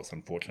it flawless.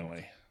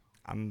 Unfortunately,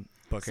 I'm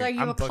booking. So you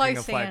I'm were booking a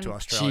close flight in. to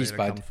Australia Jeez, to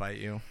bud. come fight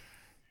you.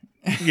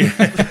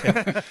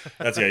 yeah,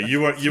 that's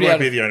You won't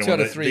be the only 2 out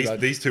one. of 3,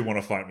 These two want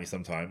to fight me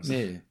sometimes.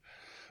 Yeah.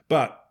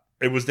 But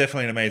it was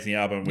definitely an amazing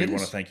album. We It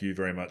want is. to thank you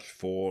very much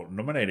for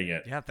nominating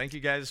it. Yeah, thank you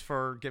guys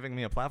for giving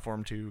me a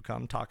platform to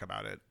come talk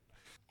about it.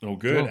 All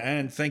good. Cool.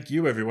 And thank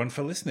you, everyone,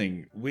 for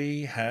listening.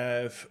 We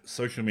have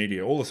social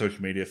media, all the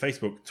social media,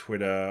 Facebook,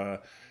 Twitter,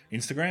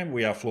 Instagram.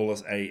 We are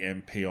Flawless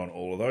AMP on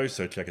all of those,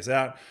 so check us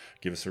out.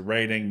 Give us a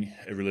rating.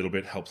 Every little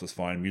bit helps us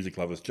find music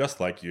lovers just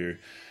like you.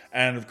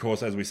 And, of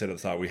course, as we said at the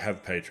start, we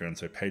have Patreon,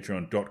 so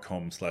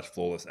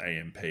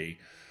patreon.com/flawlessamp.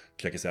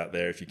 Check us out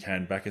there. If you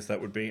can back us,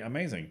 that would be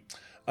amazing.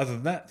 Other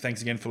than that,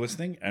 thanks again for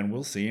listening, and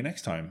we'll see you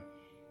next time.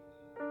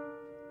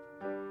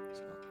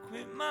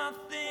 Quit my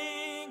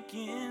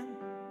thinking,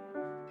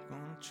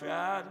 gonna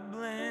try to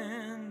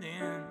blend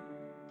in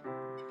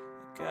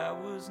like I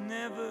was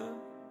never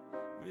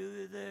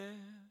really there.